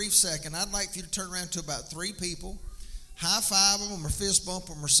one brief second, I'd like for you to turn around to about 3 people, high-five them or fist bump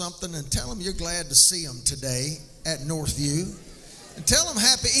them or something, and tell them you're glad to see them today at Northview. And tell them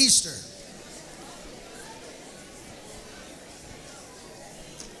Happy Easter.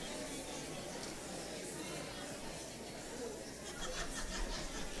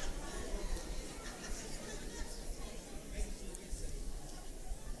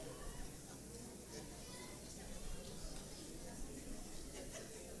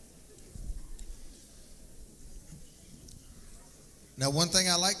 Now, one thing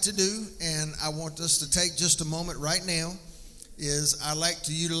I like to do, and I want us to take just a moment right now, is I like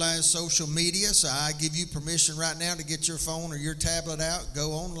to utilize social media. So I give you permission right now to get your phone or your tablet out,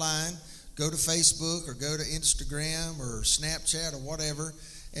 go online, go to Facebook or go to Instagram or Snapchat or whatever,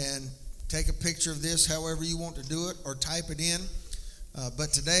 and take a picture of this however you want to do it or type it in.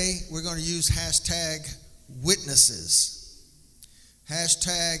 But today we're going to use hashtag witnesses.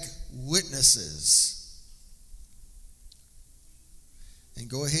 Hashtag witnesses. And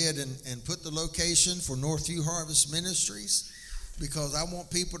go ahead and put the location for Northview Harvest Ministries, because I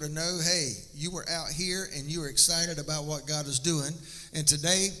want people to know, hey, you were out here and you were excited about what God is doing. And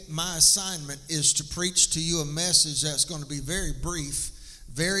today my assignment is to preach to you a message that's going to be very brief,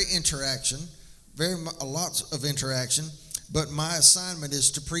 very a lot of interaction. But my assignment is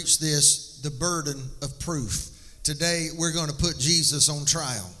to preach this, the burden of proof. Today we're going to put Jesus on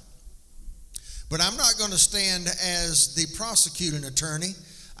trial. But I'm not going to stand as the prosecuting attorney.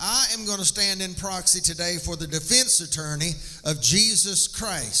 I am going to stand in proxy today for the defense attorney of Jesus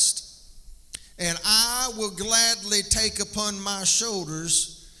Christ. And I will gladly take upon my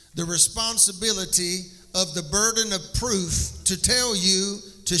shoulders the responsibility of the burden of proof to tell you,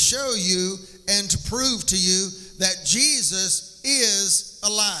 to show you, and to prove to you that Jesus is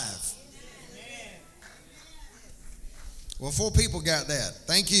alive. Well, 4 people got that.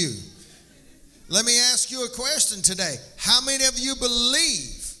 Thank you. Let me ask you a question today. How many of you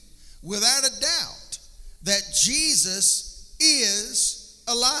believe, without a doubt, that Jesus is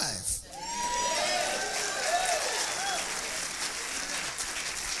alive?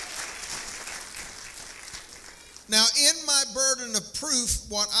 Now, in my burden of proof,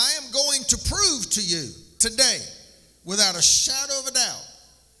 what I am going to prove to you today, without a shadow of a doubt,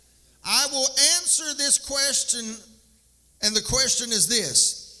 I will answer this question, and the question is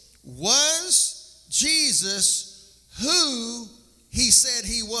this: was Jesus who he said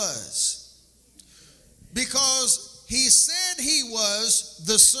he was? Because he said he was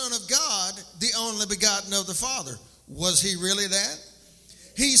the Son of God, the only begotten of the Father. Was he really that?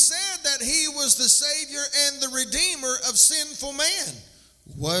 He said that he was the Savior and the Redeemer of sinful man.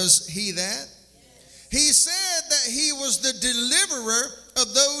 Was he that? He said that he was the deliverer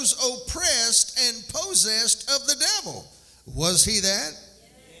of those oppressed and possessed of the devil. Was he that?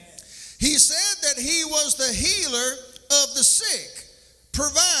 He said that he was the healer of the sick,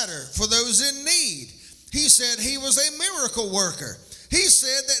 provider for those in need. He said he was a miracle worker. He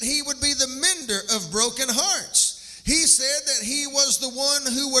said that he would be the mender of broken hearts. He said that he was the one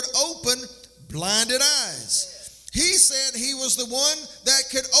who would open blinded eyes. He said he was the one that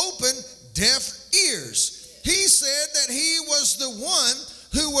could open deaf ears. He said that he was the one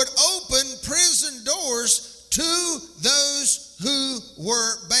who would open prison doors to those who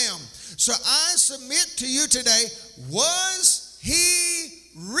were bound. So I submit to you today, was he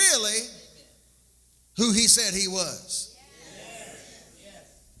really who he said he was?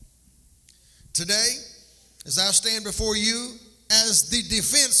 Today, as I stand before you as the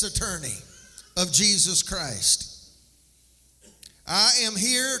defense attorney of Jesus Christ, I am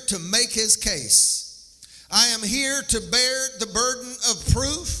here to make his case. I am here to bear the burden of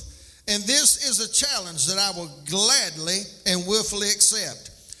proof, and this is a challenge that I will gladly and willfully accept.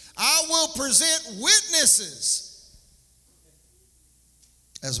 I will present witnesses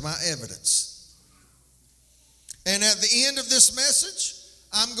as my evidence. And at the end of this message,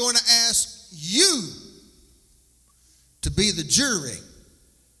 I'm going to ask you to be the jury.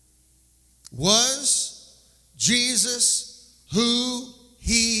 Was Jesus who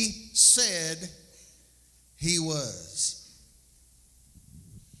he said he was?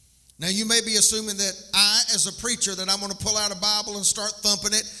 Now, you may be assuming that I, as a preacher, that I'm going to pull out a Bible and start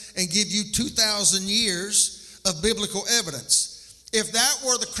thumping it and give you 2,000 years of biblical evidence. If that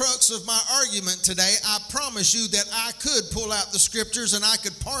were the crux of my argument today, I promise you that I could pull out the scriptures and I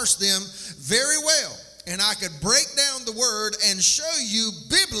could parse them very well. And I could break down the word and show you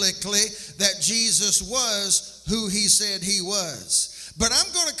biblically that Jesus was who he said he was. But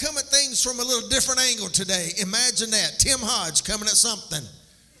I'm going to come at things from a little different angle today. Imagine that. Tim Hodge coming at something.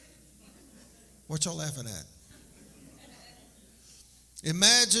 What y'all laughing at?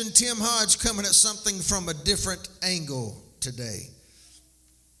 Imagine Tim Hodge coming at something from a different angle today.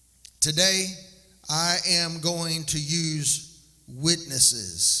 Today, I am going to use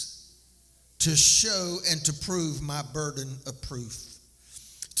witnesses to show and to prove my burden of proof.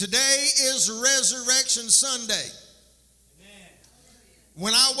 Today is Resurrection Sunday.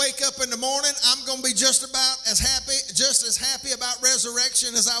 When I wake up in the morning, I'm going to be just as happy about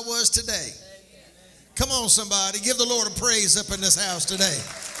resurrection as I was today. Come on, somebody. Give the Lord a praise up in this house today.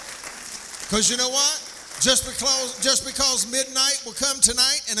 Because you know what? Just because midnight will come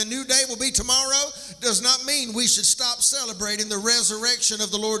tonight and a new day will be tomorrow does not mean we should stop celebrating the resurrection of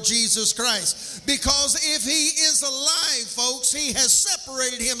the Lord Jesus Christ. Because if he is alive, folks, he has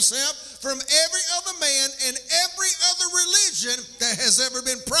separated himself from every other man and every other religion that has ever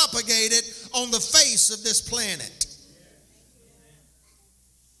been propagated on the face of this planet.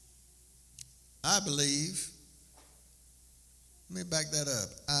 I believe, let me back that up,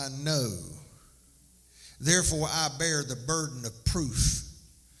 I know. Therefore, I bear the burden of proof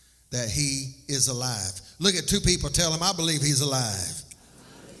that he is alive. Look at two people, tell him, I believe he's alive.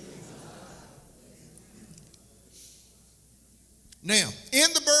 Now,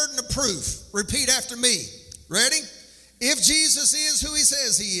 in the burden of proof, repeat after me. Ready? If Jesus is who he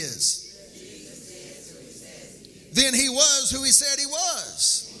says he is, then he was who he said he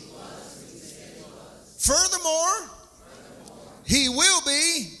was. Furthermore, he will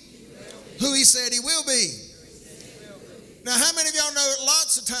be who he said he will be. Now, how many of y'all know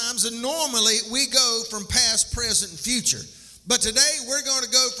lots of times and normally we go from past, present, and future. But today we're going to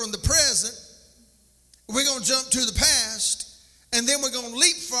go from the present, we're going to jump to the past, and then we're going to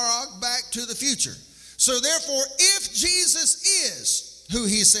leapfrog back to the future. So therefore, if Jesus is who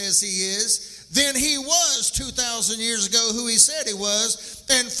he says he is, then he was 2,000 years ago who he said he was.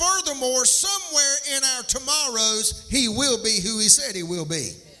 And furthermore, somewhere in our tomorrows, he will be who he said he will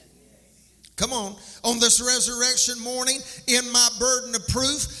be. Come on this resurrection morning, in my burden of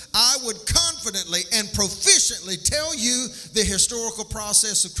proof, I would confidently and proficiently tell you the historical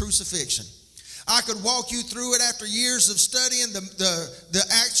process of crucifixion. I could walk you through it after years of studying the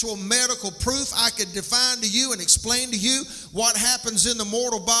actual medical proof. I could define to you and explain to you what happens in the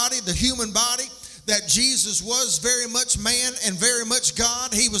mortal body, the human body, that Jesus was very much man and very much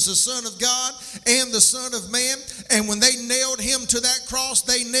God. He was the Son of God and the Son of man. And when they nailed him to that cross,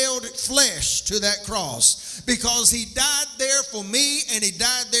 they nailed flesh to that cross because he died there for me and he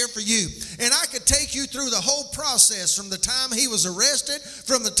died there for you. And I could take you through the whole process from the time he was arrested,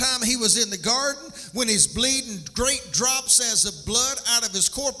 from the time he was in the garden, when he's bleeding great drops as of blood out of his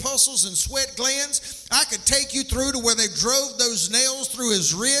corpuscles and sweat glands. I could take you through to where they drove those nails through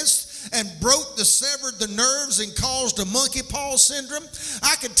his wrists and severed the nerves and caused a monkey paw syndrome.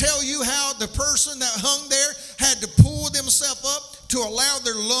 I could tell you how the person that hung there had to pull themselves up to allow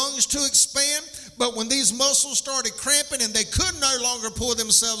their lungs to expand. But when these muscles started cramping and they could no longer pull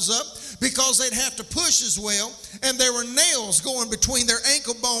themselves up because they'd have to push as well, and there were nails going between their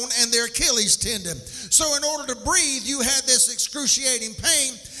ankle bone and their Achilles tendon. So in order to breathe, you had this excruciating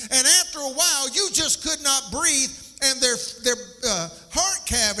pain, and after a while, you just could not breathe, and their heart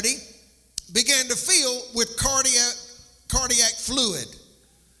cavity began to fill with cardiac fluid,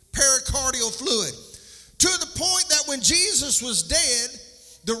 pericardial fluid, to the point that when Jesus was dead,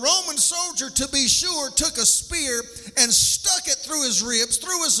 the Roman soldier, to be sure, took a spear and stuck it through his ribs,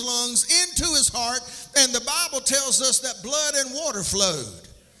 through his lungs, into his heart, and the Bible tells us that blood and water flowed.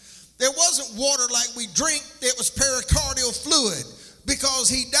 There wasn't water like we drink, it was pericardial fluid, because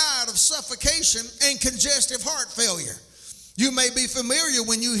he died of suffocation and congestive heart failure. You may be familiar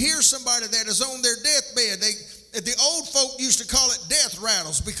when you hear somebody that is on their deathbed. The old folk used to call it death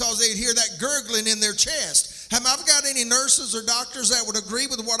rattles because they'd hear that gurgling in their chest. Have I got any nurses or doctors that would agree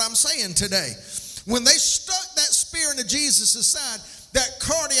with what I'm saying today? When they stuck that spear into Jesus' side, that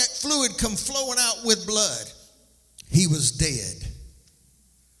cardiac fluid come flowing out with blood. He was dead.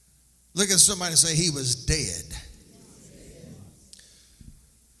 Look at somebody and say, he was dead.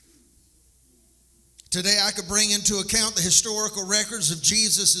 Today I could bring into account the historical records of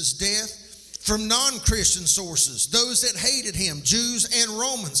Jesus' death from non-Christian sources, those that hated him, Jews and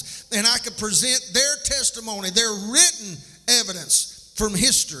Romans, and I could present their testimony, their written evidence from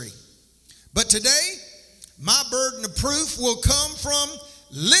history. But today, My burden of proof will come from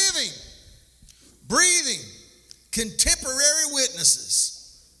living, breathing, contemporary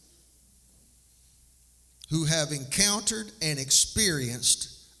witnesses who have encountered and experienced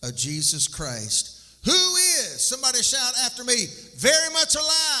a Jesus Christ who is, somebody shout after me, very much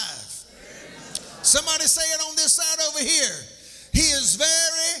alive. Somebody say it on this side over here. He is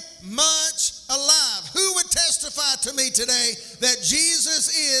very much alive. Who would testify to me today that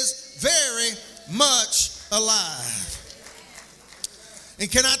Jesus is very much alive? And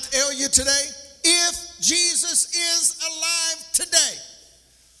can I tell you today, if Jesus is alive today,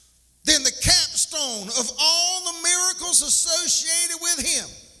 then the capstone of all the miracles associated with him,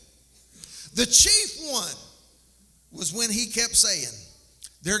 the chief one, was when he kept saying,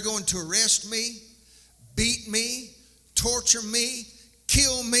 they're going to arrest me, beat me, torture me,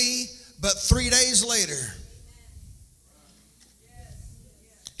 kill me, but 3 days later.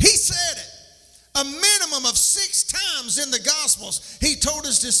 He said it. A minimum of 6 times in the Gospels, he told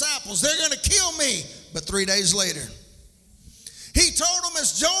his disciples, they're going to kill me, but 3 days later. He told them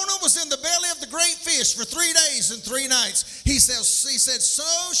as Jonah was in the belly of the great fish for 3 days and 3 nights, he said,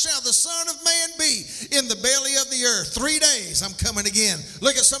 so shall the Son of Man be in the belly of the earth. 3 days, I'm coming again.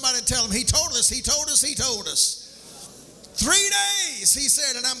 Look at somebody and tell them, he told us, he told us, he told us. 3 days, he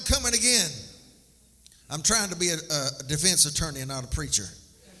said, and I'm coming again. I'm trying to be a defense attorney and not a preacher.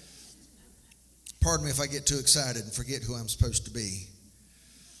 Pardon me if I get too excited and forget who I'm supposed to be.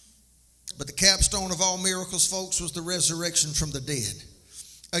 But the capstone of all miracles, folks, was the resurrection from the dead.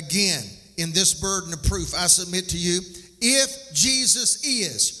 Again, in this burden of proof, I submit to you, if Jesus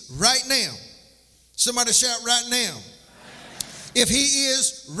is right now, somebody shout right now. If he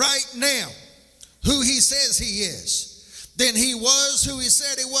is right now who he says he is, then he was who he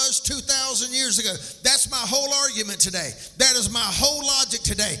said he was 2,000 years ago. That's my whole argument today. That is my whole logic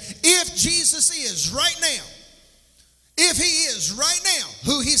today. If Jesus is right now, if he is right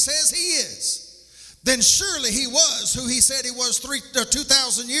now who he says he is, then surely he was who he said he was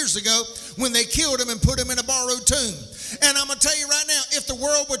 2,000 years ago when they killed him and put him in a borrowed tomb. And I'm going to tell you right now, if the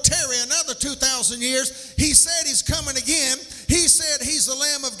world would tarry another 2,000 years, he said he's coming again. He said he's the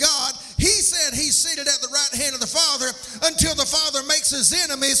Lamb of God. He said he's seated at the right hand of the Father until the Father makes his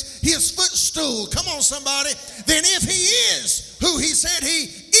enemies his footstool. Come on, somebody. Then if he is who he said he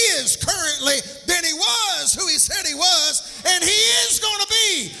is currently, then he was who he said he was, and he is going to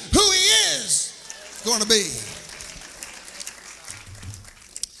be who he is going to be.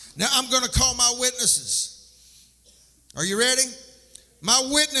 Now I'm going to call my witnesses. Are you ready? My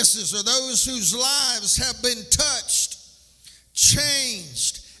witnesses are those whose lives have been touched,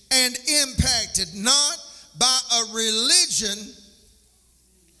 changed, and impacted not by a religion.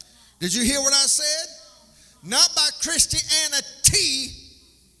 Did you hear what I said? Not by Christianity,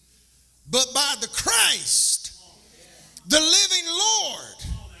 but by the Christ, the living Lord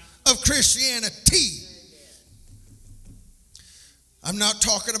of Christianity. I'm not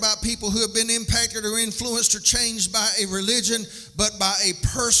talking about people who have been impacted or influenced or changed by a religion, but by a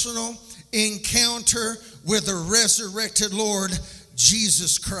personal encounter with the resurrected Lord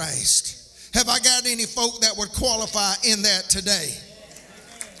Jesus Christ. Have I got any folk that would qualify in that today?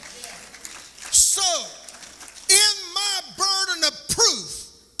 So, in my burden of proof,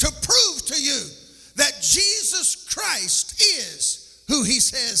 to prove to you that Jesus Christ is who he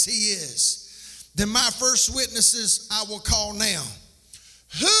says he is, then my first witnesses I will call now.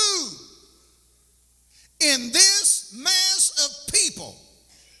 Who in this mass of people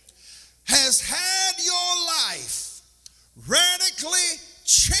has had your life radically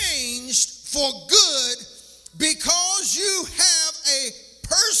changed for good because you have a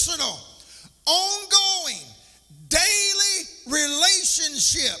personal, ongoing, daily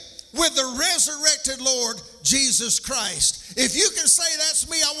relationship with the resurrected Lord Jesus Christ? If you can say that's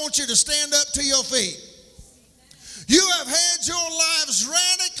me, I want you to stand up to your feet. You have had your lives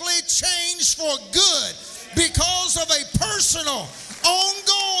radically changed for good because of a personal,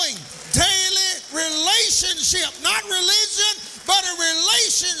 ongoing, daily relationship, not religion, but a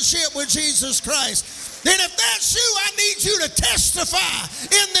relationship with Jesus Christ. Then if that's you, I need you to testify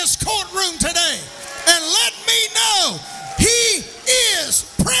in this courtroom today and let me know he is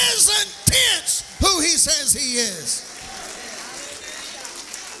present tense who he says he is.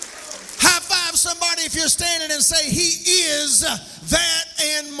 High five somebody if you're standing and say, he is that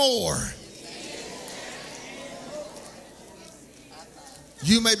and more.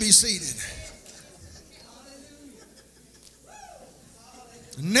 You may be seated.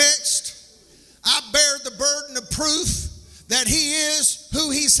 Next, I bear the burden of proof that he is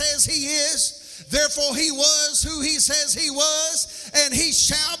who he says he is. Therefore, he was who he says he was. and he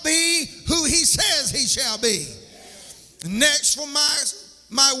shall be who he says he shall be. Next, for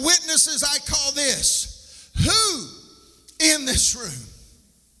my witnesses, I call this, who in this room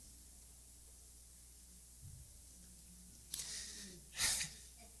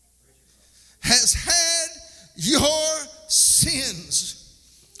has had your sins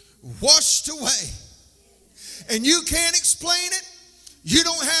washed away, and you can't explain it, you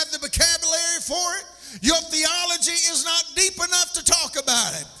don't have the vocabulary for it, your theology is not deep enough to talk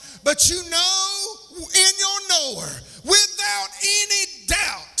about it, but you know in your knower, without any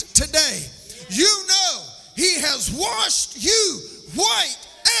doubt today, you know he has washed you white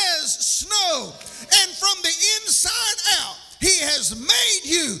as snow, and from the inside out, he has made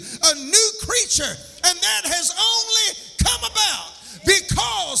you a new creature, and that has only come about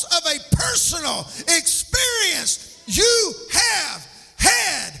because of a personal experience you have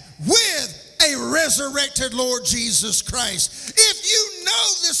had with a resurrected Lord Jesus Christ. If you know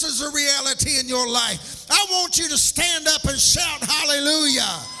this is a reality in your life, I want you to stand up and shout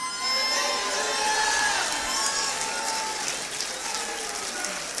hallelujah.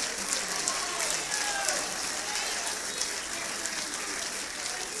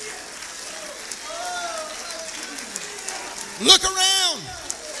 Look around.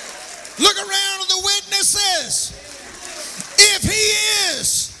 Look around at the witnesses. If he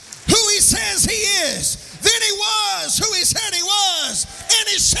is who he says he is, then he was who he said he was, and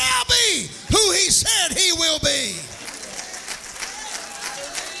he shall be who he said he will be.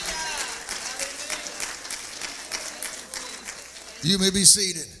 You may be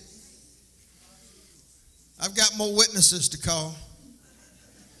seated. I've got more witnesses to call.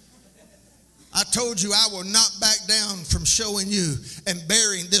 I told you I will not back down from showing you and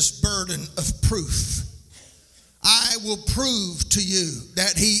bearing this burden of proof. I will prove to you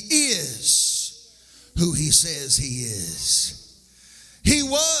that he is who he says he is. He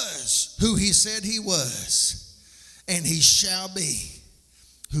was who he said he was, and he shall be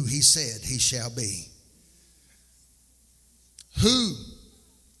who he said he shall be. Who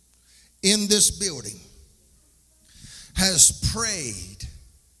in this building has prayed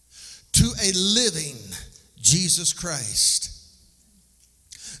to a living Jesus Christ?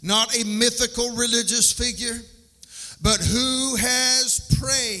 Not a mythical religious figure, but who has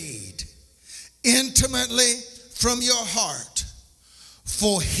prayed intimately from your heart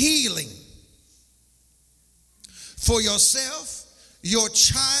for healing for yourself, your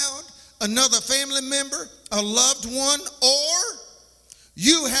child, another family member, a loved one, or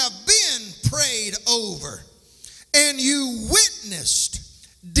you have been prayed over and you witnessed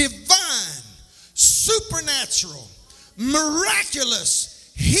divine, supernatural,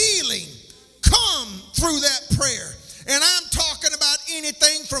 miraculous healing come through that prayer. And I'm talking about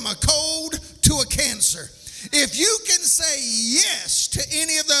anything from a cold to a cancer. If you can say yes to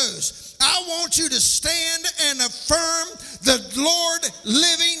any of those, I want you to stand and affirm the Lord,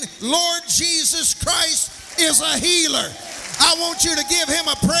 living Lord Jesus Christ is a healer. I want you to give him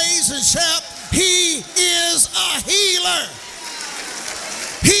a praise and shout, he is a healer.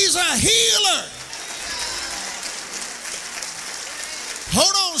 He's a healer.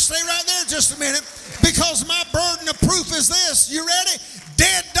 Hold on, stay right there just a minute, because my burden of proof is this. You ready?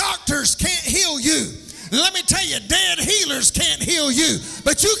 Dead doctors can't heal you. Let me tell you, dead healers can't heal you.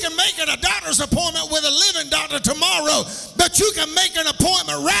 But you can make a doctor's appointment with a living doctor tomorrow. But you can make an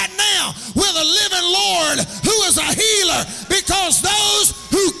appointment right now with a living Lord who is a healer. Because those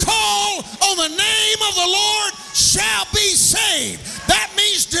who call on the name of the Lord shall be saved. That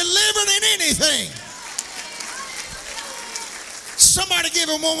means delivered in anything. Somebody give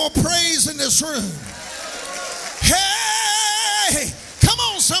him one more praise in this room. Hey, come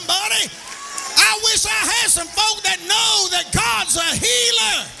on somebody. I wish I had some folk that know that God's a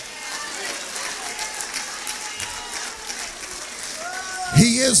healer.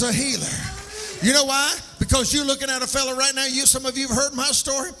 He is a healer. You know why? Because you're looking at a fella right now, some of you have heard my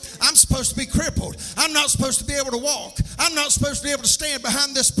story. I'm supposed to be crippled. I'm not supposed to be able to walk. I'm not supposed to be able to stand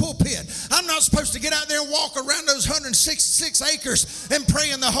behind this pulpit. I'm not supposed to get out there and walk around those 166 acres and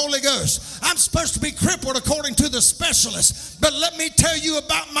pray in the Holy Ghost. I'm supposed to be crippled according to the specialist. But let me tell you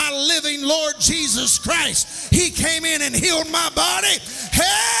about my living Lord Jesus Christ. He came in and healed my body.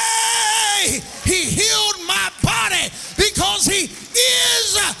 Hey, he healed my body because he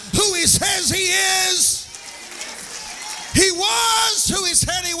is who he says he is. He was who he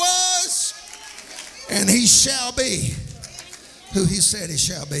said he was, and he shall be who he said he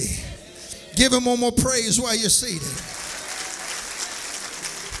shall be. Give him one more praise while you're seated.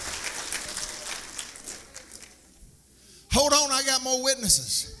 Hold on, I got more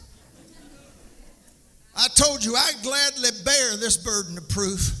witnesses. I told you I'd gladly bear this burden of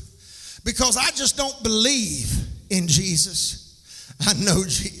proof because I just don't believe in Jesus. I know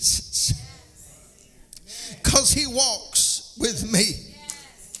Jesus because he walks with me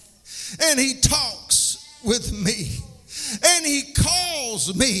and he talks with me and he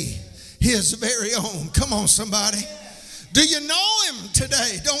calls me his very own. Come on, somebody. Do you know him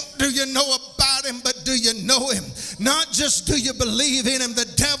today? Do you know about him, but do you know him? Not just do you believe in him,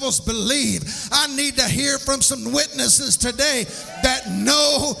 the devils believe. I need to hear from some witnesses today that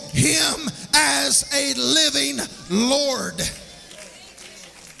know him as a living Lord.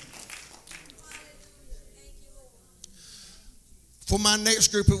 For my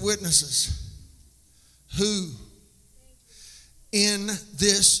next group of witnesses, who in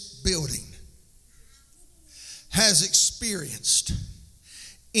this building has experienced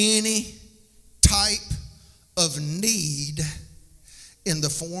any type of need in the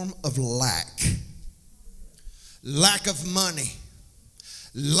form of lack of money,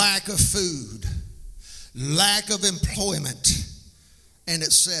 lack of food, lack of employment, and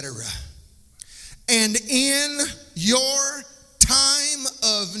etc. And in your time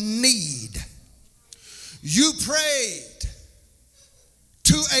of need, you prayed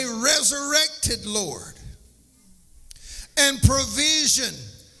to a resurrected Lord, and provision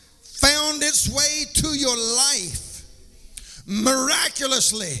found its way to your life.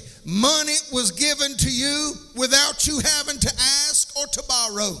 Miraculously, money was given to you without you having to ask or to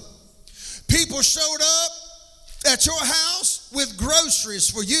borrow. People showed up at your house with groceries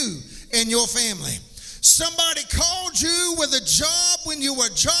for you and your family. Somebody called you with a job when you were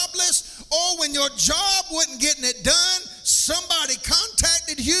jobless, or when your job wasn't getting it done, somebody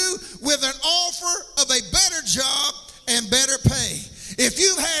contacted you with an offer of a better job and better pay. If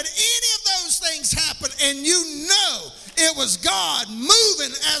you've had any of those things happen and you know it was God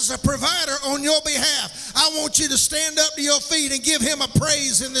moving as a provider on your behalf, I want you to stand up to your feet and give him a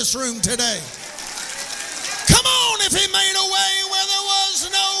praise in this room today. Come on, if he made a way where there was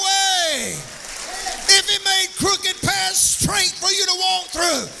no way. If he made crooked paths straight for you to walk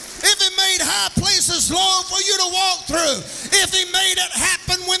through. If he made high places low for you to walk through. If he made it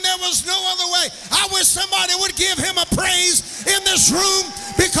happen when there was no other way. I wish somebody would give him a praise in this room,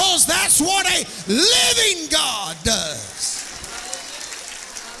 because that's what a living God does.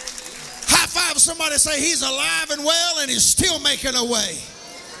 High five somebody, say he's alive and well and he's still making a way.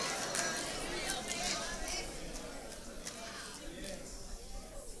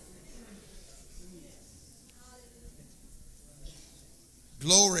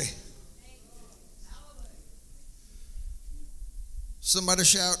 Glory. Somebody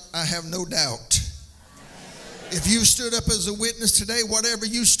shout, I have no doubt. If you stood up as a witness today, whatever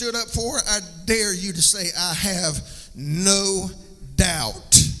you stood up for, I dare you to say, I have no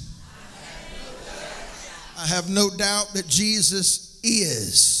doubt. I have no doubt that Jesus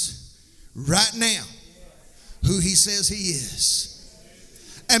is right now who he says he is.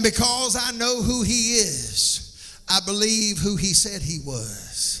 And because I know who he is, I believe who he said he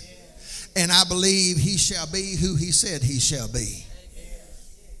was. And I believe he shall be who he said he shall be.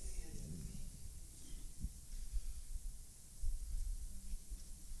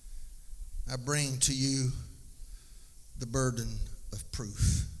 I bring to you the burden of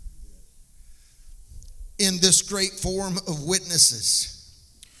proof. In this great forum of witnesses,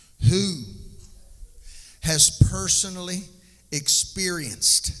 who has personally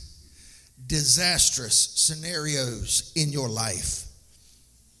experienced disastrous scenarios in your life?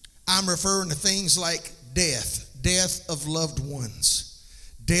 I'm referring to things like death of loved ones,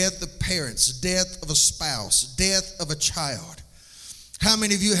 death of parents, death of a spouse, death of a child. How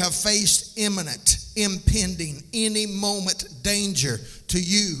many of you have faced imminent, impending, any moment danger to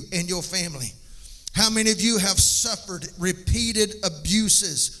you and your family? How many of you have suffered repeated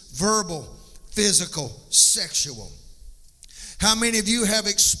abuses, verbal, physical, sexual? How many of you have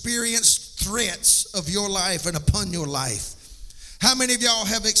experienced threats of your life and upon your life? How many of y'all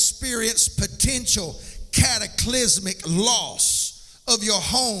have experienced potential cataclysmic loss of your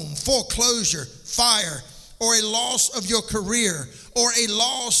home, foreclosure, fire, or a loss of your career, or a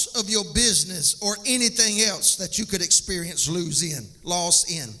loss of your business, or anything else that you could experience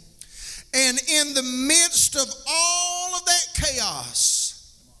loss in? And in the midst of all of that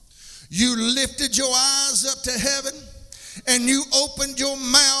chaos, you lifted your eyes up to heaven and you opened your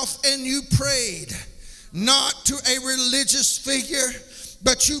mouth and you prayed, not to a religious figure,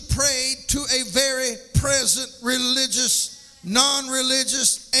 but you prayed to a very present religious,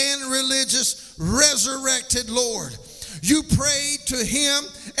 non-religious, and religious resurrected Lord. You prayed to him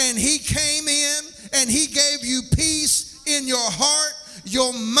and he came in and he gave you peace in your heart,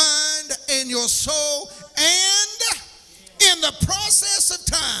 your mind, and your soul, And in the process of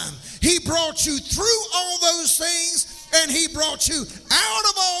time, he brought you through all those things, and he brought you out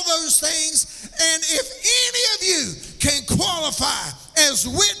of all those things. And if any of you can qualify as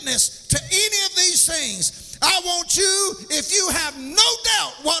witness to any of these things, I want you, if you have no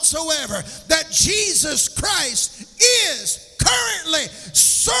doubt whatsoever that Jesus Christ is currently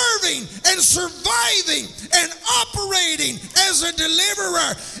serving and surviving and operating as a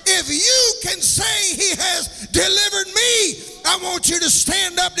deliverer, if you can say he has delivered me, I want you to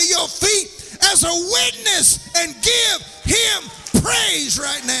stand up to your feet as a witness and give him praise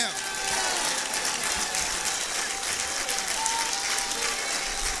right now.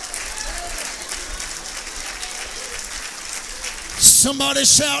 Somebody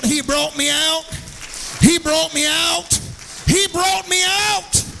shout, he brought me out. He brought me out. He brought me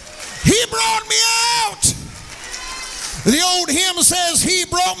out. He brought me out. The old hymn says, he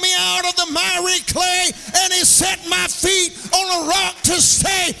brought me out of the miry clay and he set my feet on a rock to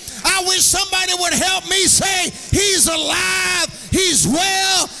stay. I wish somebody would help me say, he's alive, he's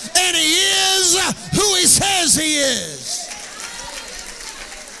well, and he is who he says he is.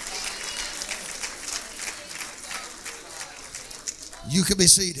 You can be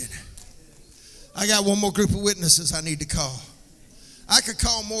seated. I got one more group of witnesses I need to call. I could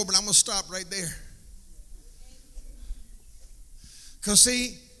call more, but I'm going to stop right there. Because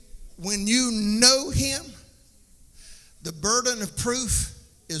see, when you know him, the burden of proof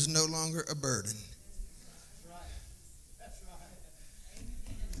is no longer a burden.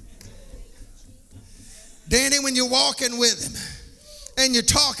 Danny, when you're walking with him and you're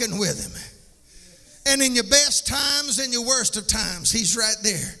talking with him, and in your best times and your worst of times, he's right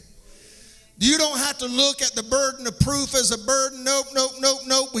there. You don't have to look at the burden of proof as a burden. Nope, nope, nope,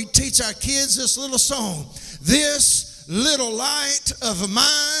 nope. We teach our kids this little song. This little light of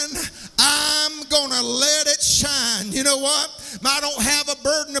mine, I'm gonna let it shine. You know what? I don't have a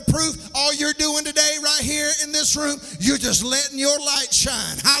burden of proof. All you're doing today right here in this room, you're just letting your light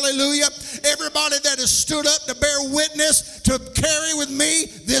shine. Hallelujah. Everybody that has stood up to bear witness, to carry with me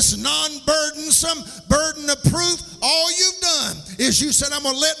this non-burdensome burden of proof, all you've done is you said, I'm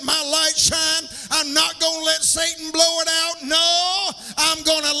going to let my light shine. I'm not going to let Satan blow it out. No, I'm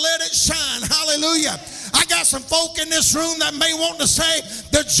going to let it shine. Hallelujah. I got some folk in this room that may want to say,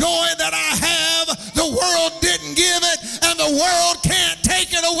 the joy that I have, the world didn't give it, and the world can't take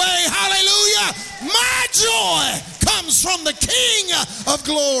it away. Hallelujah. My joy comes from the King of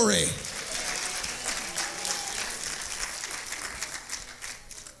glory.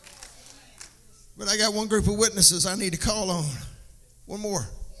 But I got one group of witnesses I need to call on. One more.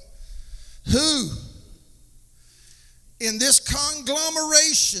 Who, in this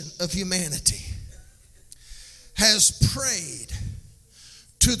conglomeration of humanity, has prayed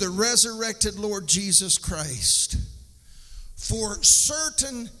to the resurrected Lord Jesus Christ for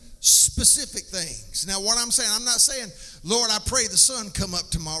certain specific things. Now, what I'm saying, I'm not saying, Lord, I pray the sun come up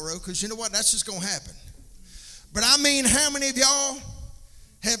tomorrow, because you know what? That's just going to happen. But I mean, how many of y'all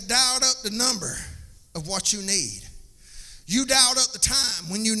have dialed up the number of what you need? You dialed up the time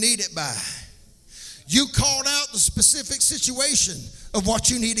when you need it by. You called out the specific situation of what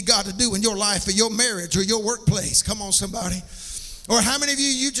you needed God to do in your life or your marriage or your workplace. Come on, somebody. Or how many of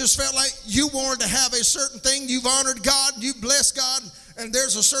you just felt like you wanted to have a certain thing, you've honored God, you blessed God, and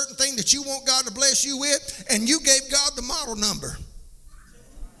there's a certain thing that you want God to bless you with, and you gave God the model number.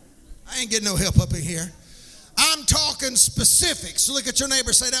 I ain't getting no help up in here. I'm talking specifics. Look at your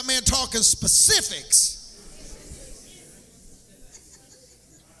neighbor, say, that man talking specifics.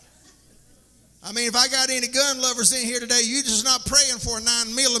 I mean, if I got any gun lovers in here today, you're just not praying for a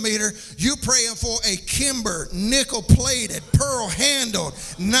 9mm. You're praying for a Kimber, nickel-plated, pearl-handled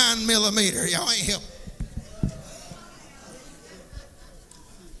 9mm. Y'all ain't helping.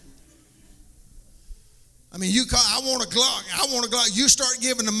 I mean, you call, I want a Glock. You start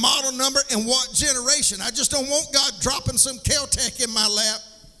giving the model number and what generation. I just don't want God dropping some Kel-Tec in my lap.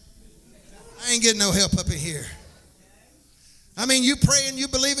 I ain't getting no help up in here. I mean, you pray and you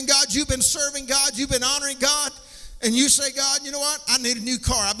believe in God. You've been serving God. You've been honoring God. And you say, God, you know what? I need a new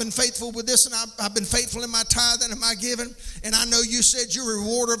car. I've been faithful with this, and I've been faithful in my tithing and my giving. And I know you said you're a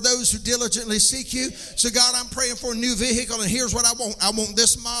rewarder of those who diligently seek you. So, God, I'm praying for a new vehicle, and here's what I want. I want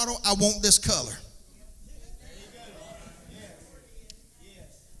this model. I want this color.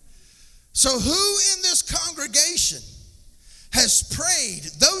 So who in this congregation has prayed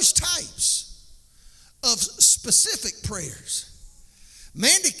those types of specific prayers?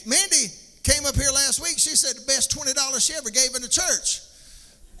 Mandy came up here last week. She said the best $20 she ever gave in the church.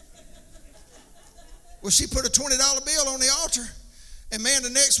 Well, she put a $20 bill on the altar. And man, the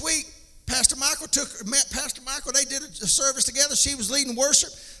next week, met Pastor Michael. They did a service together. She was leading worship.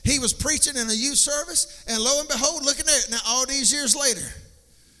 He was preaching in a youth service. And lo and behold, look at that. Now, all these years later,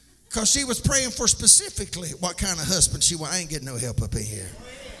 because she was praying for specifically what kind of husband she wanted. I ain't getting no help up in here.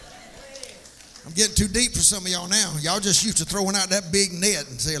 I'm getting too deep for some of y'all now. Y'all just used to throwing out that big net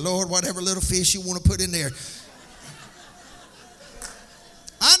and say, Lord, whatever little fish you want to put in there.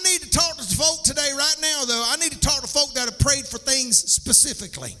 I need to talk to folk today right now, though. I need to talk to folk that have prayed for things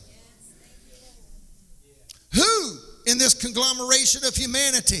specifically. Who in this conglomeration of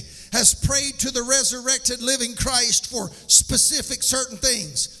humanity has prayed to the resurrected living Christ for specific certain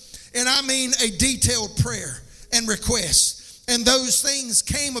things? And I mean a detailed prayer and request. And those things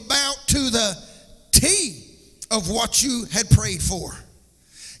came about to the T of what you had prayed for.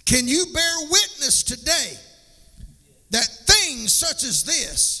 Can you bear witness today that things such as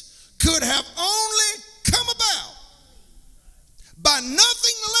this could have only come about by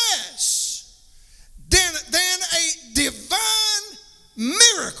nothing less than a divine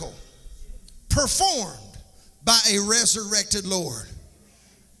miracle performed by a resurrected Lord?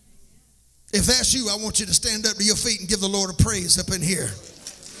 If that's you, I want you to stand up to your feet and give the Lord a praise up in here.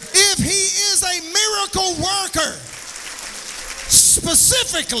 If he is a miracle worker,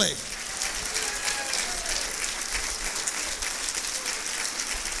 specifically,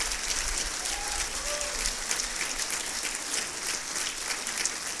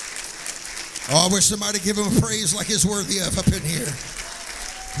 oh, I wish somebody give him a praise like he's worthy of up in here.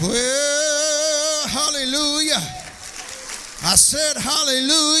 Well, hallelujah. I said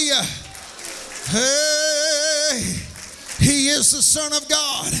hallelujah. Hey, he is the Son of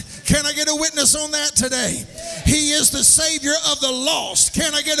God. Can I get a witness on that today? He is the Savior of the lost.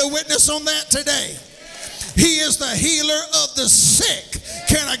 Can I get a witness on that today? He is the healer of the sick.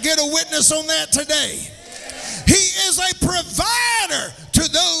 Can I get a witness on that today? He is a provider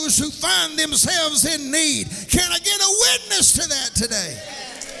to those who find themselves in need. Can I get a witness to that today?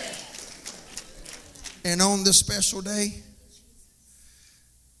 And on this special day,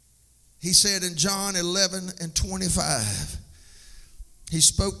 he said in John 11:25, he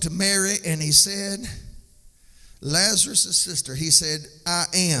spoke to Mary and he said, Lazarus' sister, he said, I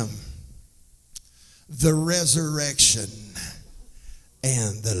am the resurrection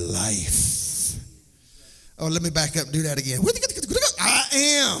and the life. Oh, let me back up and do that again. I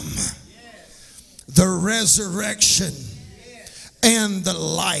am the resurrection and the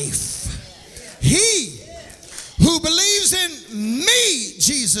life. He who believes in me,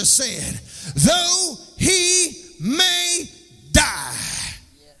 Jesus said, though he may die,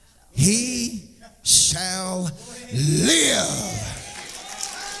 he shall live.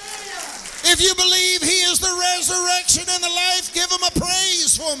 If you believe he is the resurrection and the life, give him a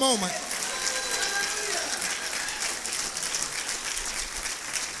praise for a moment.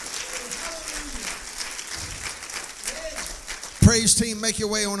 Praise team, make your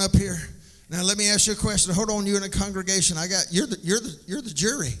way on up here. Now let me ask you a question. Hold on, you in the congregation. You're the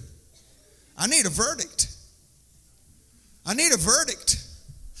jury. I need a verdict. I need a verdict.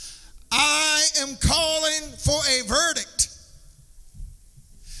 I am calling for a verdict.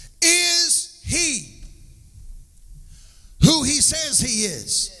 Is he who he says he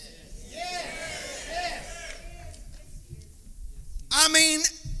is? I mean,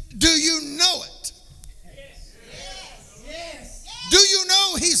 do you know it? Do you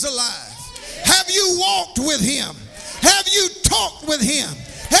know he's alive? Have you walked with him? Have you talked with him?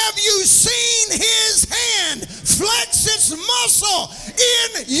 Have you seen his hand flex its muscle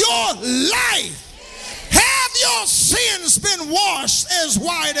in your life? Have your sins been washed as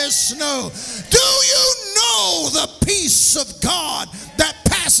white as snow? Do you know the peace of God that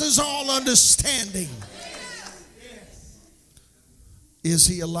passes all understanding? Is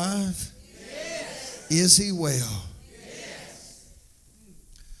he alive? Is he well?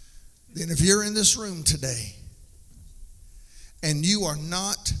 Then if you're in this room today and you are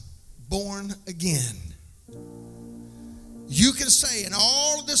not born again, you can say in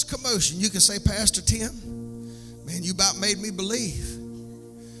all of this commotion, you can say, Pastor Tim, man, you about made me believe.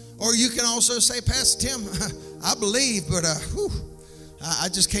 Or you can also say, Pastor Tim, I believe, but I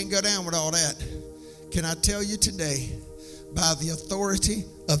just can't go down with all that. Can I tell you today, by the authority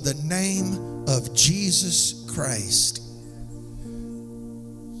of the name of Jesus Christ,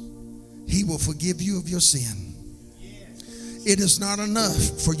 he will forgive you of your sin. It is not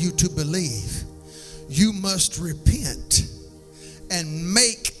enough for you to believe. You must repent and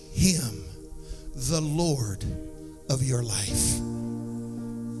make him the Lord of your life.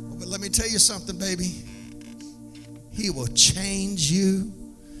 But let me tell you something, baby. He will change you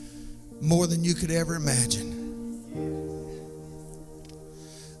more than you could ever imagine.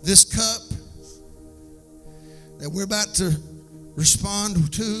 This cup that we're about to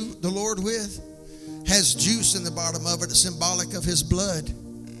respond to the Lord with has juice in the bottom of it. It's symbolic of his blood.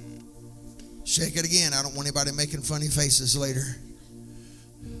 Shake it again. I don't want anybody making funny faces later.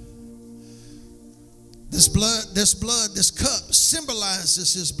 This cup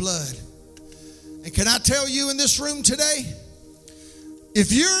symbolizes his blood. And can I tell you in this room today,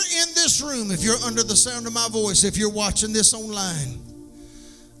 if you're in this room, if you're under the sound of my voice, if you're watching this online,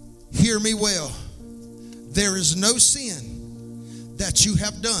 hear me well. There is no sin that you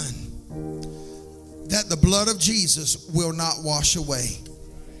have done that the blood of Jesus will not wash away.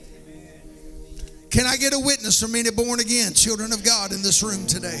 Can I get a witness from any born again children of God in this room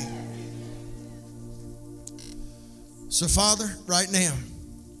today? So, Father, right now,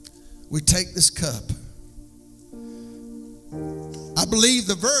 we take this cup. I believe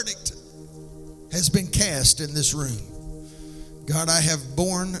the verdict has been cast in this room. God, I have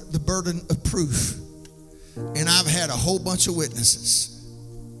borne the burden of proof, and I've had a whole bunch of witnesses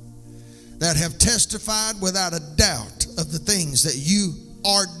that have testified without a doubt of the things that you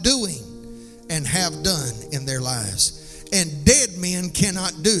are doing and have done in their lives. And dead men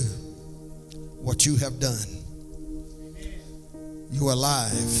cannot do what you have done. You are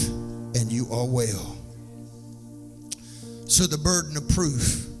alive and you are well. So the burden of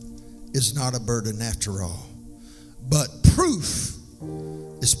proof is not a burden after all. But proof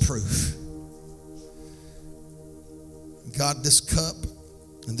is proof. God, this cup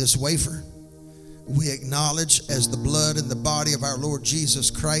and this wafer, we acknowledge as the blood and the body of our Lord Jesus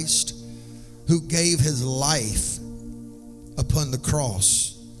Christ, who gave his life upon the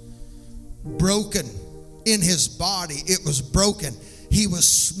cross. Broken in his body, it was broken. He was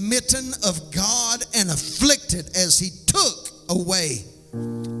smitten of God and afflicted as he took away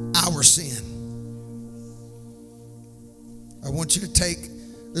our sin. I want you to take,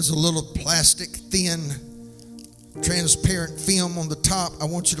 there's a little plastic thin transparent film on the top. I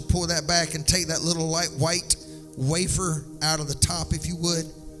want you to pull that back and take that little light white wafer out of the top, if you would.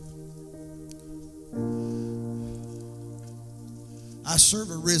 I serve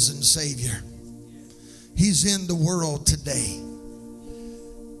a risen Savior. He's in the world today.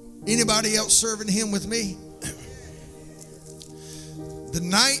 Anybody else serving him with me? The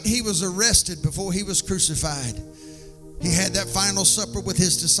night he was arrested before he was crucified, he had that final supper with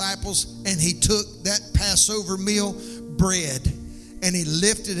his disciples, and he took that Passover meal bread and he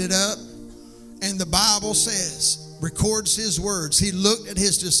lifted it up, and the Bible says, records his words. He looked at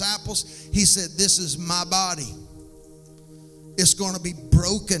his disciples. He said, "This is my body. It's going to be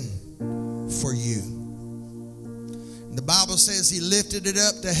broken for you." And the Bible says he lifted it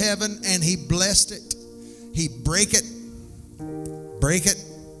up to heaven and he blessed it. He break it,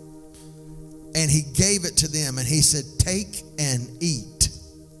 and he gave it to them, and he said, "Take and eat."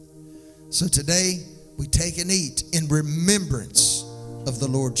 So today we take and eat in remembrance of the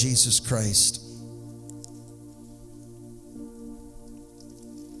Lord Jesus Christ.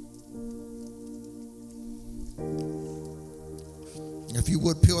 If you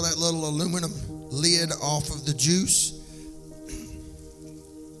would peel that little aluminum lid off of the juice.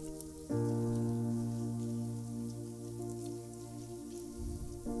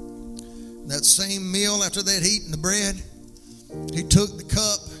 That same meal, after they'd eaten the bread, he took the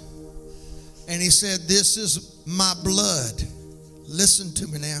cup and he said, "This is my blood." Listen to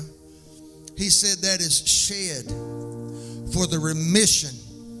me now. He said, "That is shed for the remission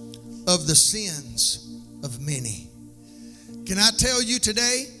of the sins of many." Can I tell you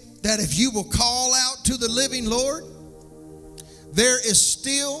today that if you will call out to the living Lord, there is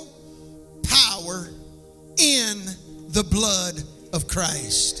still power in the blood of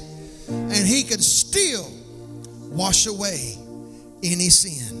Christ. And he can still wash away any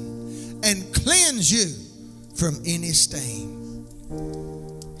sin and cleanse you from any stain.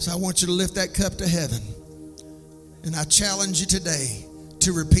 So I want you to lift that cup to heaven. And I challenge you today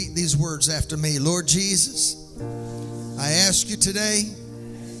to repeat these words after me. Lord Jesus, I ask you today,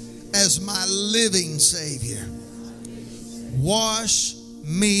 as my living Savior, wash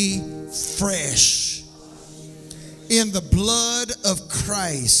me fresh in the blood of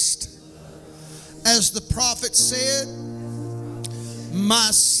Christ. As the prophet said, my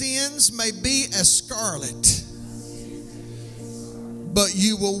sins may be as scarlet, but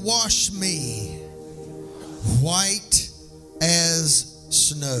you will wash me white as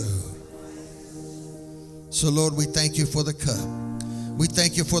snow. So Lord, we thank you for the cup. We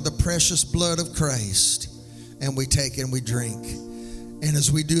thank you for the precious blood of Christ. And we take and we drink. And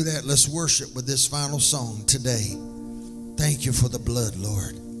as we do that, let's worship with this final song today. Thank you for the blood,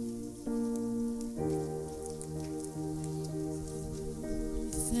 Lord.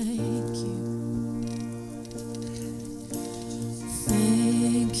 thank you.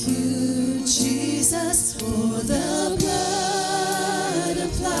 Thank you, Jesus, for the blood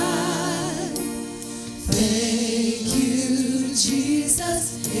applied. Thank you, Jesus,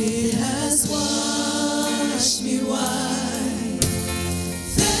 it has washed me white.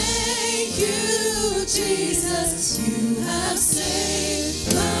 Thank you, Jesus, you have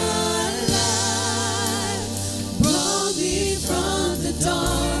saved my life, brought me from the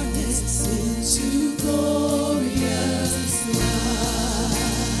darkness into glorious light.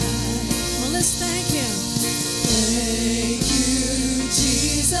 Well, let's thank Him. Thank you,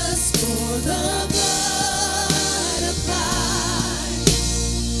 Jesus, for the blood applied.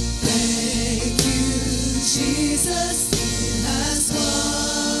 Thank you, Jesus, it has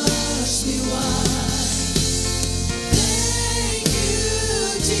washed me white. Thank you,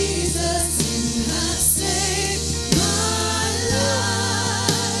 Jesus, you have saved my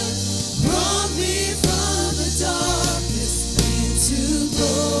life, brought me from the darkness into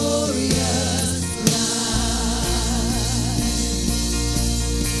glorious light.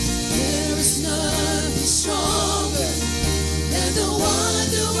 There is nothing stronger than the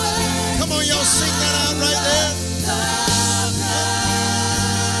wonder word. Come on, y'all sing that out right there.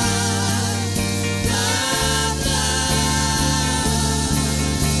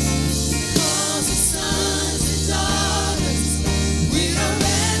 Calls us sons and daughters. We are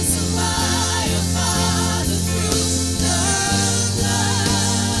ransomed by a Father through the blood.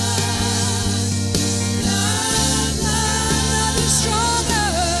 Nothing stronger.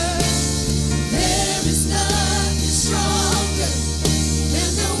 There is nothing stronger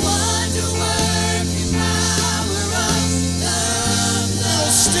than the wonder-working power of the blood.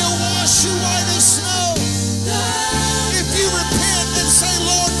 It'll still wash you white as snow. If you repent and say,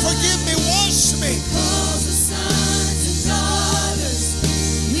 Lord, forgive me, wash me. Calls us sons and daughters.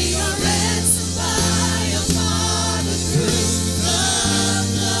 We are ransomed by a Father through the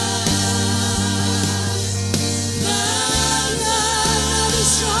blood. Love is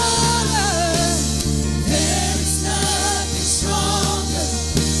stronger. There is nothing stronger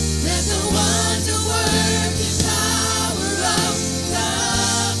than the wonder-working power of the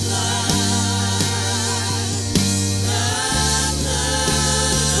blood.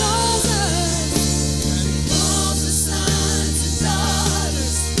 Calls us sons and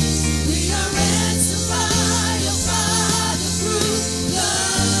daughters. We are ransomed by a Father through the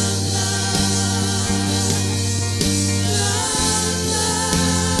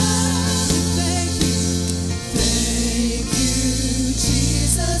Thank you,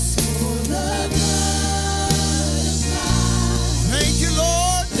 Jesus, for the blood applied. Thank you,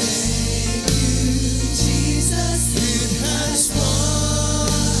 Lord. Thank you, Jesus, it has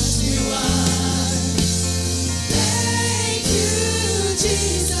washed me white. Thank you,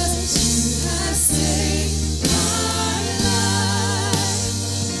 Jesus, you have saved my life,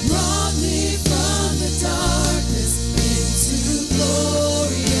 brought me from the darkness into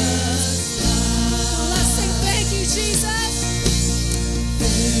glorious light. Let's sing thank you, Jesus.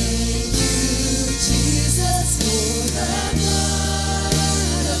 Thank you, Jesus, for the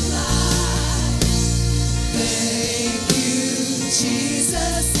blood applied. Thank you,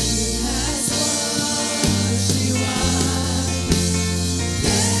 Jesus, it has washed me white.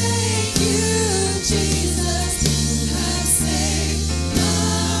 Thank you, Jesus, you have saved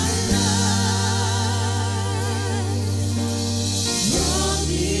my life, brought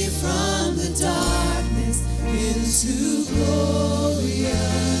me from the darkness into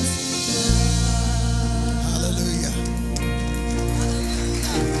glorious light. Hallelujah.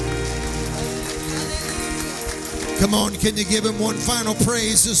 Come on, can you give him one final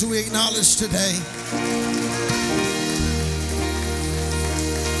praise as we acknowledge today?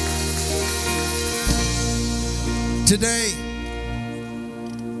 Today,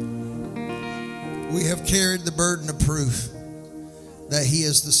 we have carried the burden of proof that He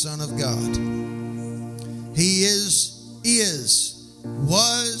is the Son of God. He is,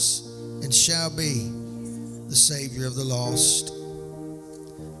 was, and shall be the Savior of the lost.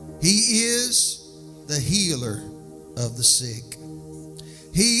 He is the healer of the sick.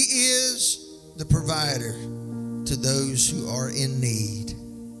 He is the provider to those who are in need.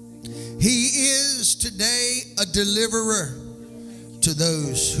 He is today a deliverer to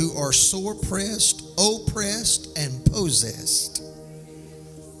those who are sore pressed, oppressed, and possessed.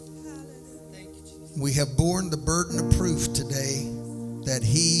 We have borne the burden of proof today that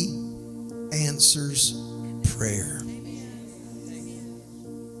He answers prayer.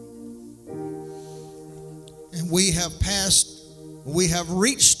 And we have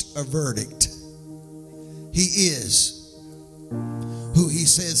reached a verdict. He is. who he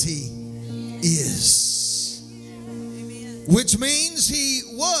says he is. Which means he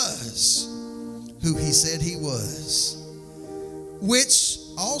was who he said he was. Which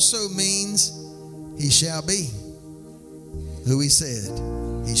also means he shall be who he said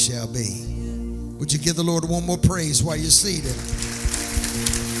he shall be. Would you give the Lord one more praise while you're seated?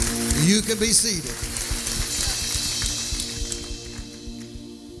 You can be seated.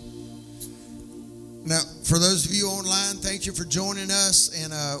 Now, for those of you online, thank you for joining us,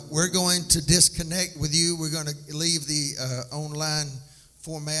 and we're going to disconnect with you. We're going to leave the online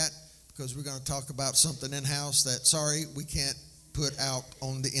format because we're going to talk about something in-house that, sorry, we can't put out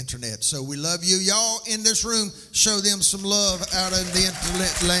on the internet. So we love you. Y'all in this room, show them some love out in the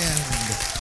internet land.